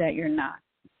telling you that you're not.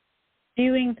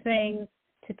 Doing things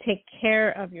to take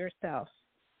care of yourself,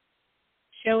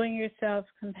 showing yourself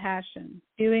compassion,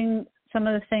 doing some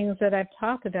of the things that I've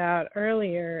talked about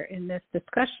earlier in this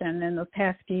discussion in the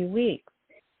past few weeks,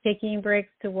 taking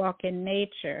breaks to walk in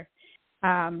nature,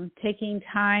 taking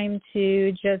time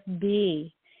to just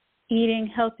be, eating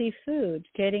healthy food,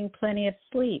 getting plenty of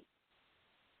sleep,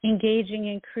 engaging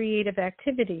in creative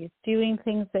activities, doing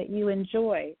things that you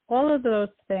enjoy. All of those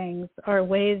things are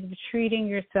ways of treating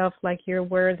yourself like you're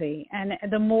worthy. And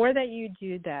the more that you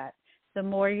do that, the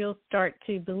more you'll start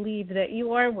to believe that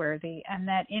you are worthy, and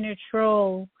that inner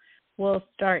troll will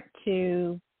start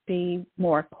to be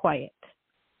more quiet.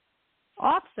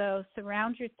 Also,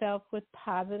 surround yourself with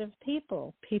positive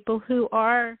people who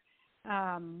are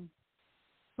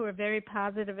very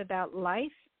positive about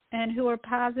life and who are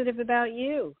positive about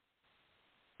you.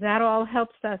 That all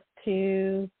helps us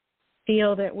to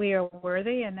feel that we are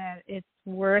worthy and that it's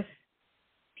worth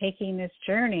taking this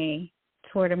journey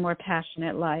toward a more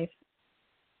passionate life.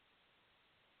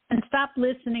 And stop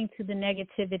listening to the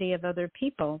negativity of other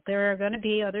people. There are going to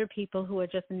be other people who are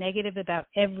just negative about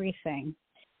everything.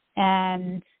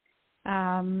 And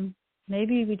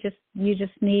maybe you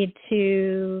just need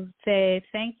to say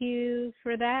thank you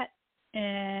for that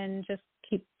and just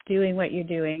keep doing what you're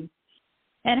doing.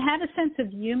 And have a sense of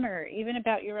humor, even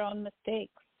about your own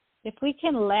mistakes. If we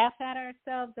can laugh at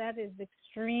ourselves, that is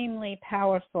extremely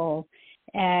powerful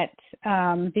at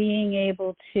being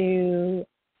able to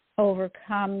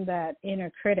overcome that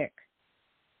inner critic.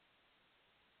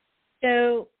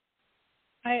 So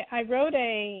I wrote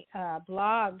a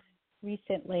blog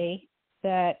recently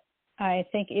that I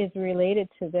think is related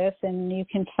to this, and you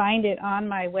can find it on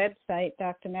my website,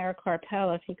 Dr. Mara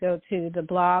Karpel, if you go to the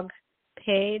blog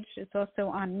page. It's also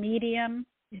on Medium,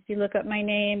 if you look up my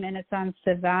name, and it's on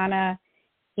Savannah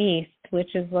East,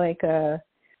 which is like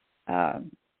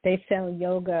they sell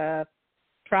yoga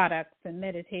products and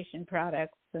meditation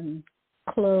products and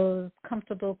clothes,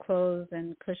 comfortable clothes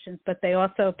and cushions, but they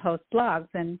also post blogs,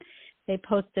 and they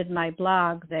posted my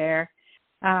blog there.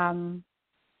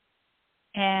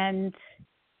 And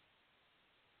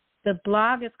the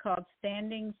blog is called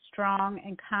Standing Strong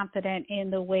and Confident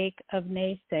in the Wake of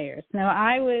Naysayers. Now,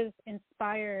 I was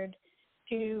inspired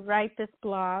to write this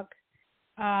blog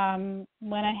when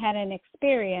I had an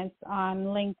experience on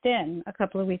LinkedIn a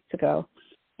couple of weeks ago.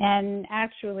 And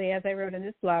actually, as I wrote in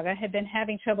this blog, I had been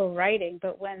having trouble writing,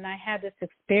 but when I had this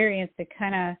experience, it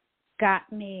kind of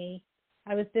got me.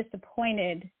 I was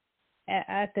disappointed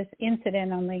at this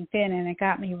incident on LinkedIn, and it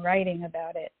got me writing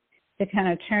about it to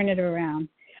kind of turn it around.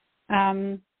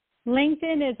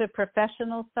 LinkedIn is a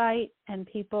professional site, and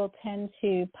people tend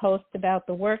to post about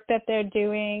the work that they're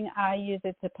doing. I use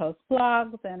it to post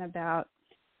blogs and about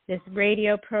this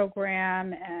radio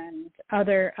program and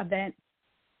other events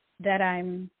that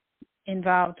I'm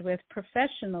involved with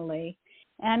professionally,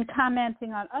 and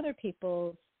commenting on other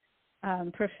people's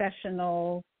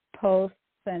professional posts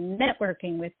and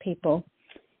networking with people.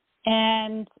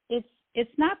 And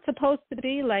it's not supposed to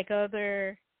be like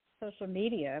other social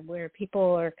media where people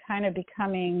are kind of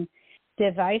becoming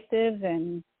divisive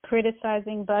and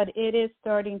criticizing, but it is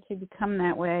starting to become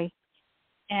that way.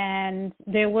 And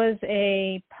there was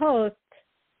a post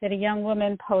that a young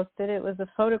woman posted. It was a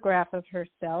photograph of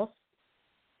herself,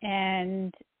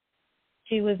 and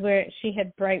she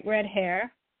had bright red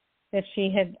hair that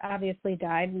she had obviously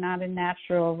dyed, not a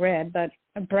natural red, but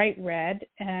a bright red,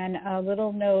 and a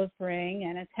little nose ring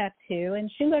and a tattoo. And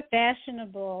she looked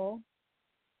fashionable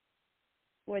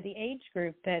for the age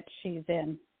group that she's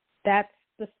in. That's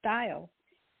the style.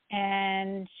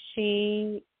 And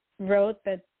she wrote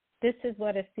that this is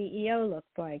what a CEO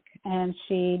looks like. And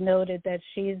she noted that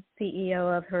she's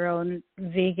CEO of her own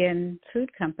vegan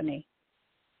food company.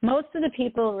 Most of the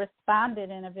people responded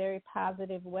in a very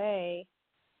positive way,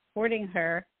 supporting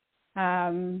her.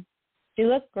 She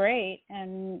looked great,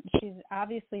 and she's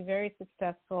obviously very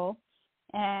successful.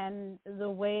 And the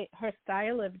way her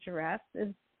style of dress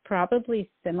is probably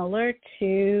similar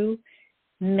to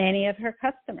many of her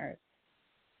customers.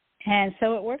 And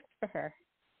so it works for her.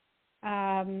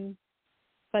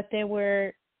 But there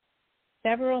were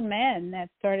several men that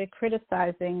started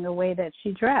criticizing the way that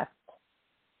she dressed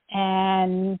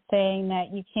and saying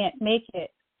that you can't make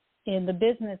it in the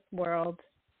business world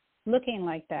looking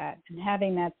like that and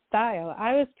having that style.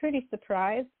 I was pretty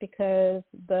surprised because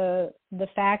the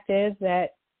fact is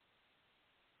that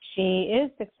she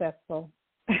is successful.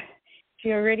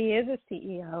 She already is a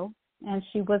CEO, and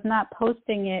she was not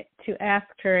posting it to ask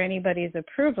her anybody's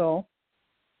approval.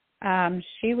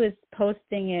 She was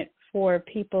posting it for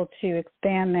people to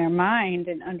expand their mind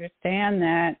and understand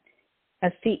that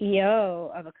a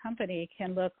CEO of a company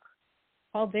can look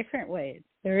all different ways.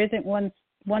 There isn't one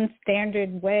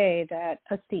standard way that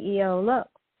a CEO looks.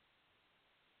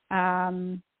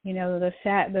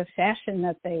 The fashion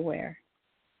that they wear.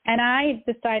 And I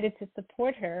decided to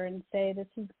support her and say, this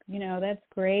is, that's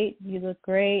great. You look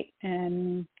great.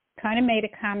 And kind of made a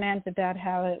comment about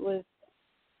how it was,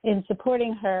 in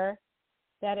supporting her,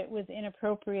 that it was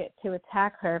inappropriate to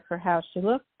attack her for how she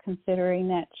looked, considering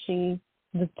that she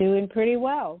was doing pretty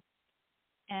well.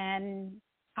 And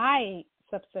I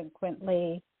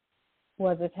subsequently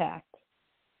was attacked.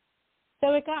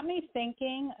 So it got me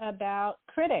thinking about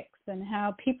critics and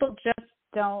how people just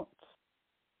don't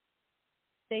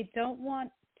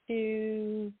want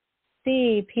to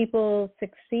see people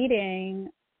succeeding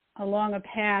along a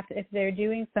path if they're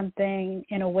doing something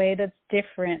in a way that's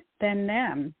different than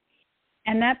them.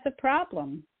 And that's a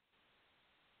problem.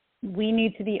 We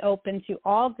need to be open to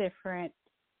all different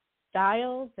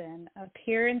styles and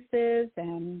appearances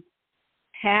and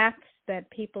paths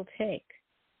that people take.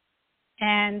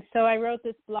 And so I wrote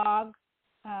this blog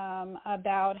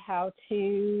about how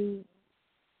to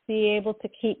be able to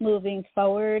keep moving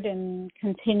forward and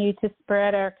continue to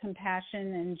spread our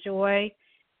compassion and joy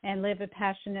and live a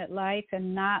passionate life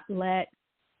and not let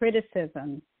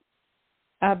criticism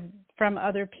from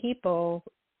other people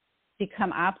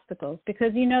become obstacles,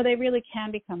 because they really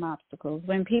can become obstacles.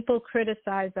 When people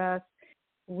criticize us,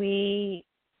 we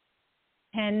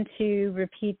tend to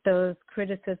repeat those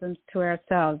criticisms to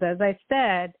ourselves. As I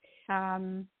said,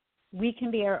 we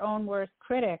can be our own worst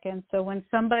critic, and so when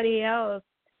somebody else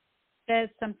says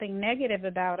something negative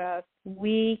about us,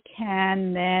 we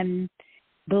can then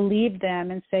believe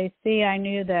them and say, see, I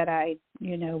knew that I,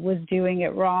 was doing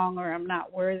it wrong, or I'm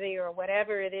not worthy, or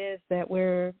whatever it is that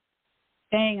we're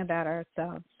saying about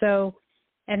ourselves. So,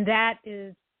 and that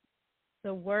is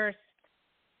the worst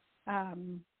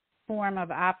form of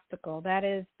obstacle. That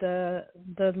is the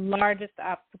largest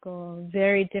obstacle,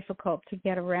 very difficult to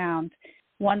get around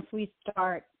once we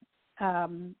start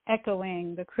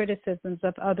echoing the criticisms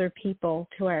of other people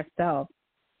to ourselves.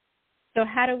 So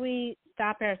how do we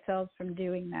stop ourselves from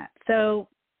doing that? So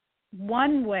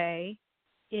one way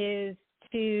is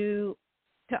to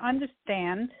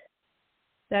understand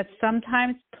that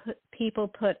sometimes people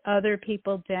put other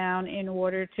people down in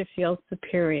order to feel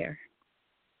superior.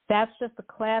 That's just a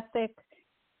classic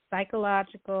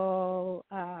psychological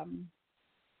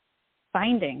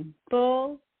finding.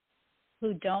 People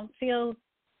who don't feel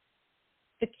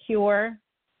secure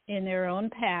in their own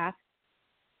path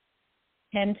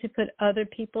tend to put other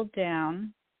people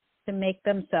down to make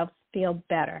themselves feel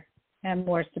better and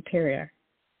more superior.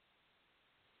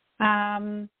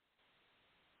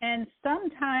 And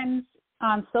sometimes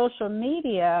on social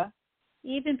media,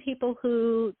 even people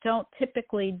who don't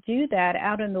typically do that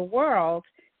out in the world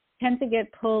tend to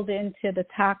get pulled into the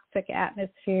toxic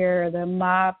atmosphere, the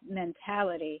mob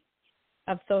mentality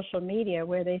of social media,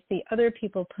 where they see other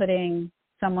people putting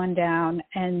someone down,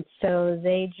 and so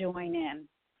they join in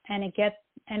and get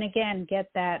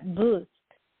that boost,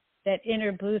 that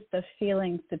inner boost of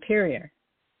feeling superior.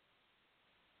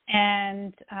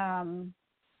 And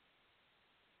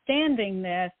understanding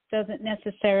this doesn't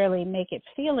necessarily make it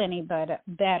feel any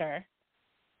better,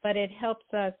 but it helps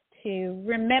us to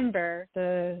remember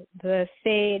the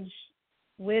sage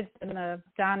wisdom of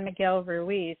Don Miguel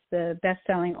Ruiz, the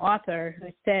best-selling author, who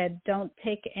said, don't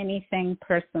take anything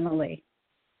personally.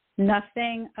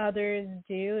 Nothing others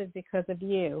do is because of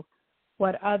you.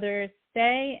 What others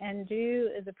say and do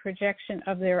is a projection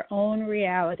of their own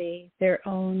reality, their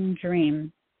own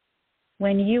dream.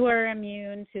 When you are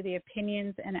immune to the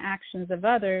opinions and actions of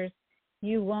others,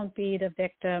 you won't be the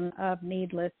victim of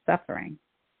needless suffering.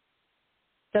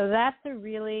 So that's a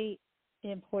really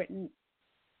important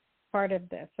part of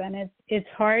this. And it's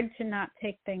hard to not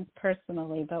take things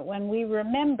personally. But when we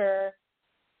remember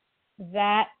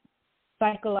that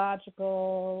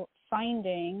psychological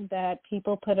finding that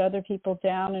people put other people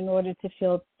down in order to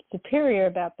feel superior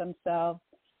about themselves,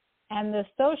 and the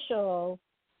social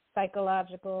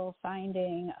psychological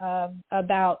finding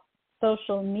about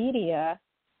social media,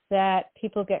 that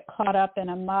people get caught up in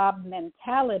a mob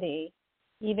mentality,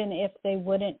 even if they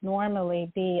wouldn't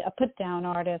normally be a put-down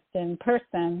artist in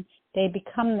person, they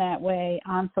become that way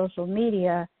on social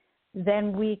media,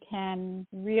 then we can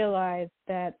realize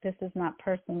that this is not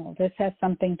personal. This has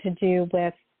something to do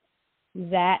with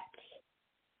that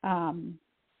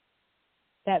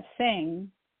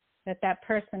thing that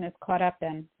person is caught up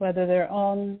in, whether their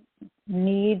own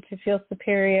need to feel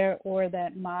superior or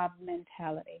that mob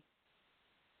mentality.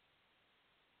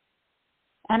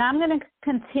 And I'm going to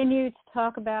continue to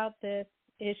talk about this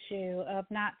issue of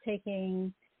not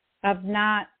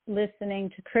listening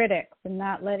to critics and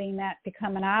not letting that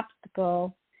become an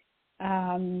obstacle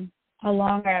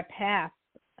along our path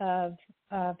of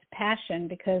passion,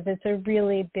 because it's a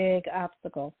really big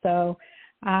obstacle. So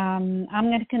I'm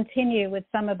going to continue with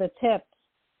some of the tips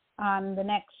on the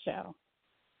next show.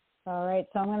 All right,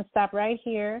 so I'm going to stop right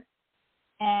here,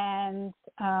 and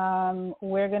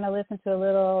we're going to listen to a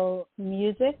little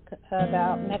music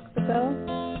about Mexico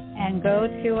and go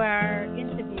to our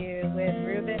interview with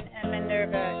Ruben and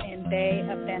Minerva in Bay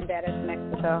of Banderas,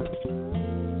 Mexico.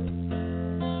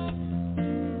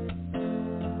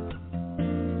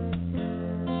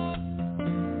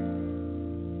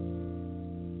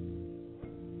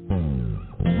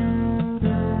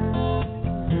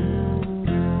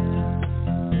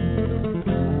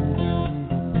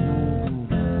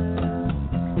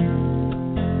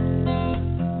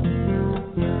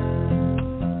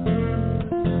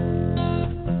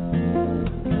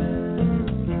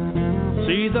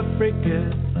 See the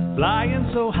frigate flying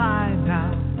so high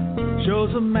now,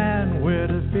 shows a man where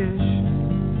to fish.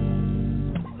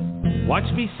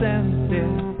 Watch Vicente,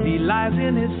 he lies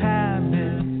in his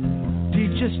hammock,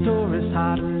 teaches tourists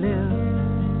how to live,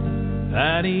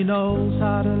 and he knows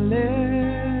how to live.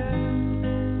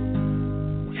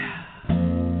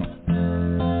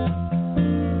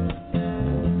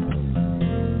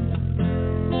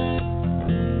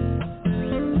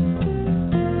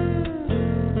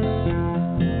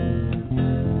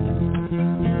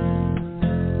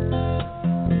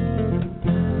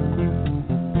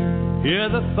 Hear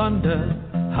the thunder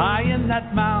high in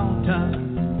that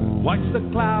mountain, watch the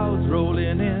clouds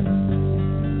rolling in.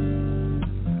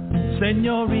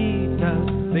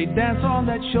 Señoritas, they dance on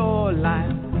that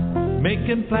shoreline,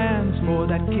 making plans for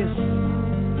that kiss,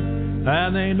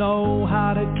 and they know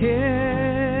how to kiss.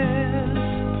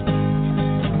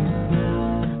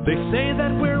 They say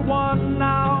that we're 1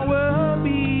 hour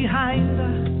behind,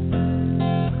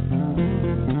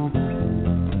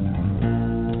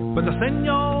 but the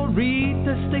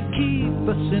señoritas, they keep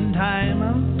us in time.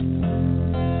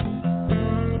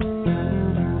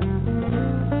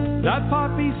 That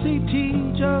part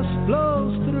BCT just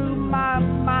flows through my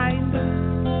mind.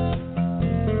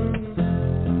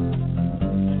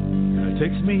 It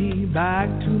takes me back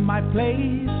to my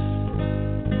place,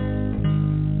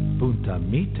 Punta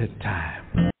Mita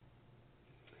time.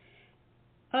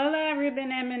 Hola,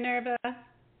 Ruben and Minerva.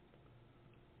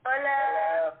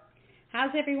 Hola.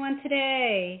 How's everyone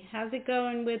today? How's it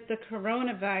going with the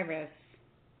coronavirus?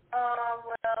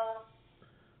 Well,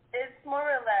 it's more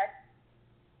relaxed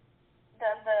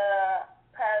than the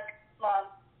past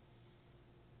month.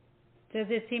 Does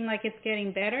it seem like it's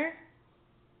getting better?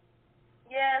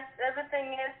 Yes,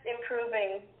 everything is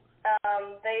improving.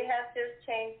 They have just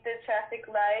changed the traffic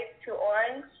light to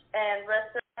orange, and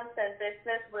restaurants and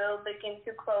business will begin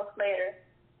to close later.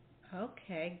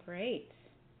 Okay, great.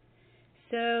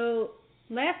 So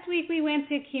last week we went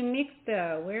to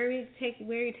Quimixto. Where are you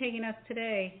taking us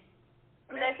today?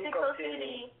 Mexico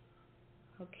City.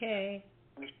 Okay.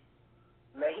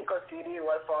 Mexico City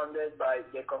was founded by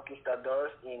the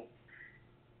conquistadors in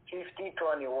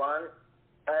 1521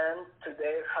 and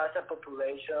today has a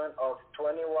population of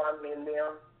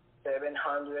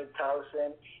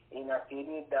 21,700,000 in a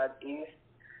city that is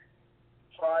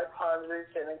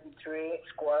 573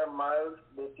 square miles.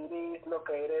 The city is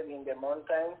located in the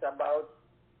mountains, about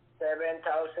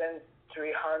 7,300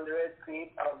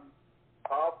 feet up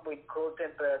with cool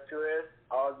temperatures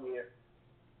all year.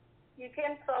 You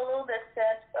can follow the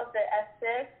steps of the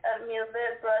Aztecs, admire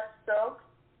the brush strokes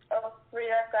of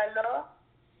Frida Kahlo,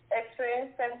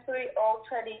 experience century-old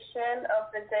tradition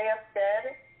of the Day of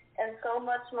Dead, and so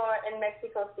much more in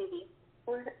Mexico City.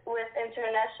 With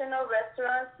international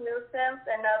restaurants, museums,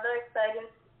 and other exciting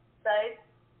sites,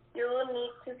 you will need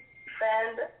to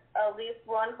spend at least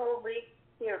one whole week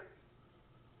here.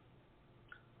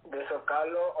 The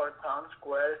Zocalo or town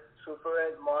square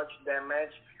suffered much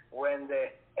damage when the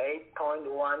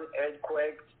 8.1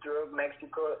 earthquake struck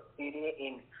Mexico City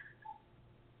in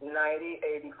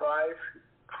 1985.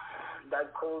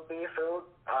 That could be felt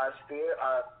as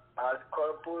far as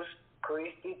Corpus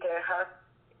Christi, Texas.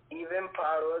 Even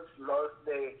parrots lost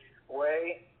their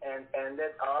way and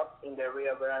ended up in the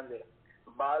Rio Grande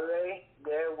Valley.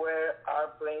 They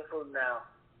are painful now.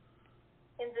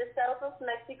 In the south of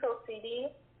Mexico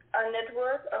City, a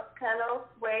network of canals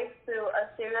waves through a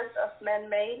series of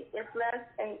man-made islands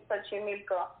in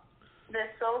Xochimilco, the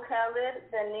so-called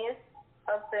Venice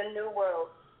of the New World.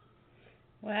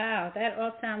 Wow, that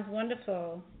all sounds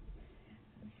wonderful.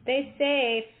 Stay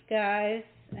safe, guys,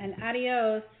 and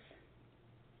adios.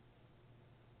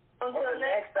 Until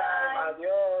next time.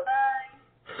 Adios. Bye.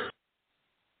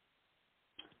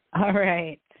 All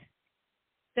right.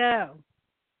 So,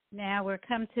 now we're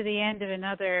come to the end of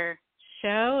another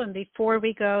show, and before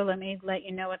we go, let me let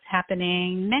you know what's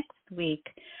happening next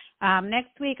week.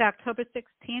 Next week, October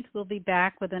 16th, we'll be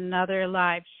back with another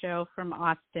live show from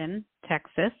Austin,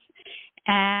 Texas,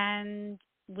 and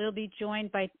we'll be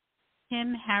joined by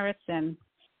Tim Harrison,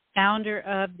 founder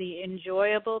of the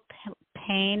Enjoyable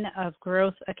Pain of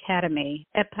Growth Academy,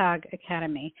 EPOG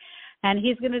Academy. And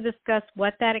he's going to discuss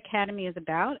what that academy is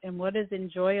about and what is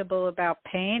enjoyable about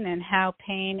pain and how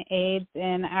pain aids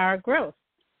in our growth.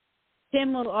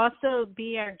 Tim will also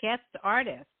be our guest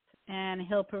artist, and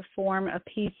he'll perform a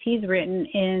piece he's written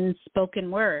in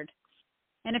spoken word.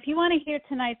 And if you want to hear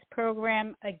tonight's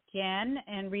program again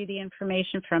and read the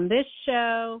information from this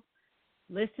show,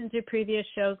 listen to previous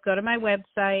shows, go to my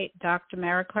website,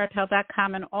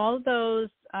 drmarakarpel.com, and all those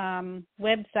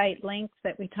website links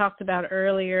that we talked about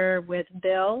earlier with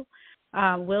Bill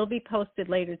will be posted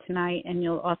later tonight, and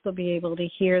you'll also be able to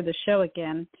hear the show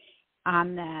again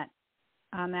on that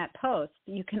post.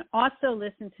 You can also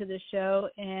listen to the show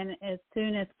in as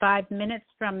soon as 5 minutes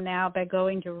from now by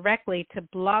going directly to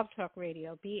Blog Talk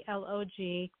Radio,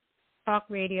 BLOG,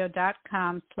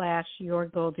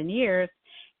 talkradio.com/yourgoldenyears.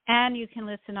 And you can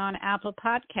listen on Apple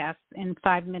Podcasts in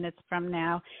 5 minutes from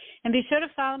now. And be sure to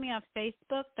follow me on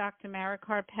Facebook, Dr. Mara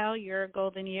Karpel, Your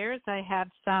Golden Years. I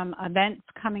have some events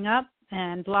coming up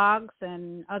and blogs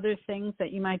and other things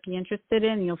that you might be interested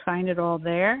in. You'll find it all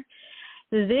there.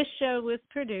 This show was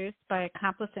produced by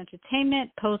Accomplice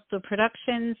Entertainment, Postal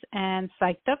Productions, and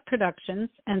Psyched Up Productions,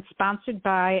 and sponsored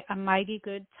by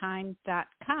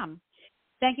AmightyGoodTime.com.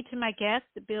 Thank you to my guest,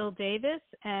 Bill Davis,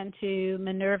 and to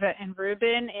Minerva and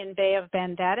Ruben in Bay of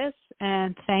Bandadas.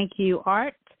 And thank you,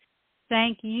 Art.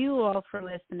 Thank you all for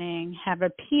listening. Have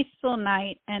a peaceful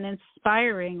night and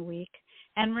inspiring week.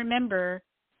 And remember,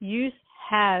 youth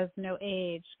has no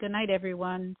age. Good night,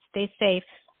 everyone. Stay safe.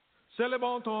 C'est le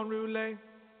bon temps roulé.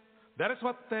 That is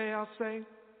what they all say.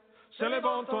 C'est le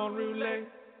bon temps roulé.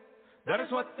 That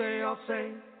is what they all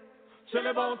say. C'est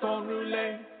le bon temps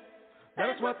roulé. That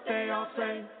is what they all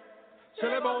say. C'est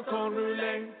le bon temps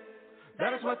roulé.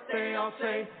 That is what they all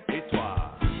say. Et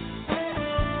toi?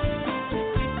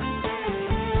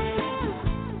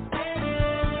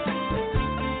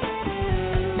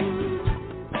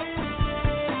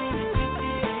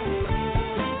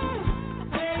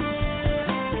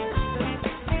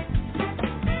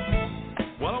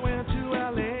 Well, I went to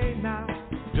LA now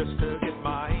just to get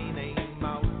my name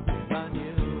out in the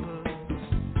news.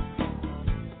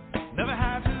 Never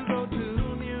had to go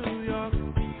to New York,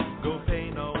 go pay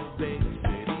no big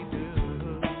city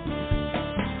dues.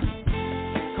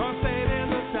 'Cause stayed in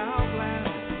the Southland,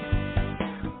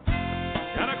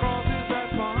 and across this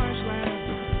vast marshland,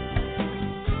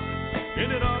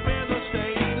 ended up in the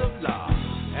state of law,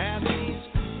 and these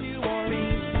New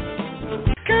Orleans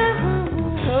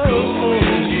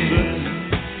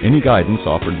Any guidance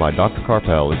offered by Dr.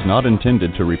 Karpel is not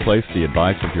intended to replace the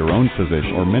advice of your own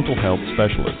physician or mental health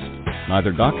specialist.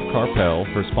 Neither Dr.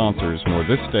 Karpel, her sponsors, nor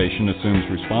this station assumes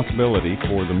responsibility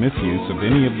for the misuse of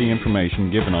any of the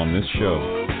information given on this show.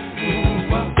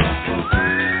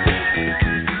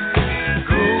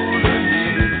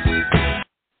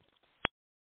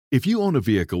 If you own a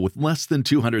vehicle with less than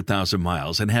 200,000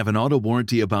 miles and have an auto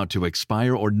warranty about to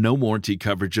expire or no warranty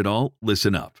coverage at all,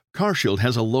 listen up. CarShield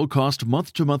has a low-cost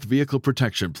month-to-month vehicle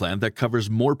protection plan that covers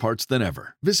more parts than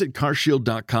ever. Visit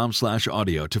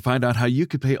carshield.com/audio to find out how you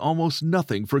could pay almost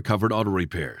nothing for covered auto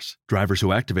repairs. Drivers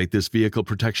who activate this vehicle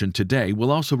protection today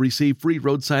will also receive free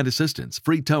roadside assistance,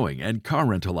 free towing, and car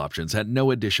rental options at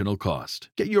no additional cost.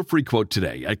 Get your free quote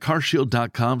today at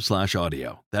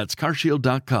carshield.com/audio. That's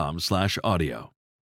carshield.com/audio.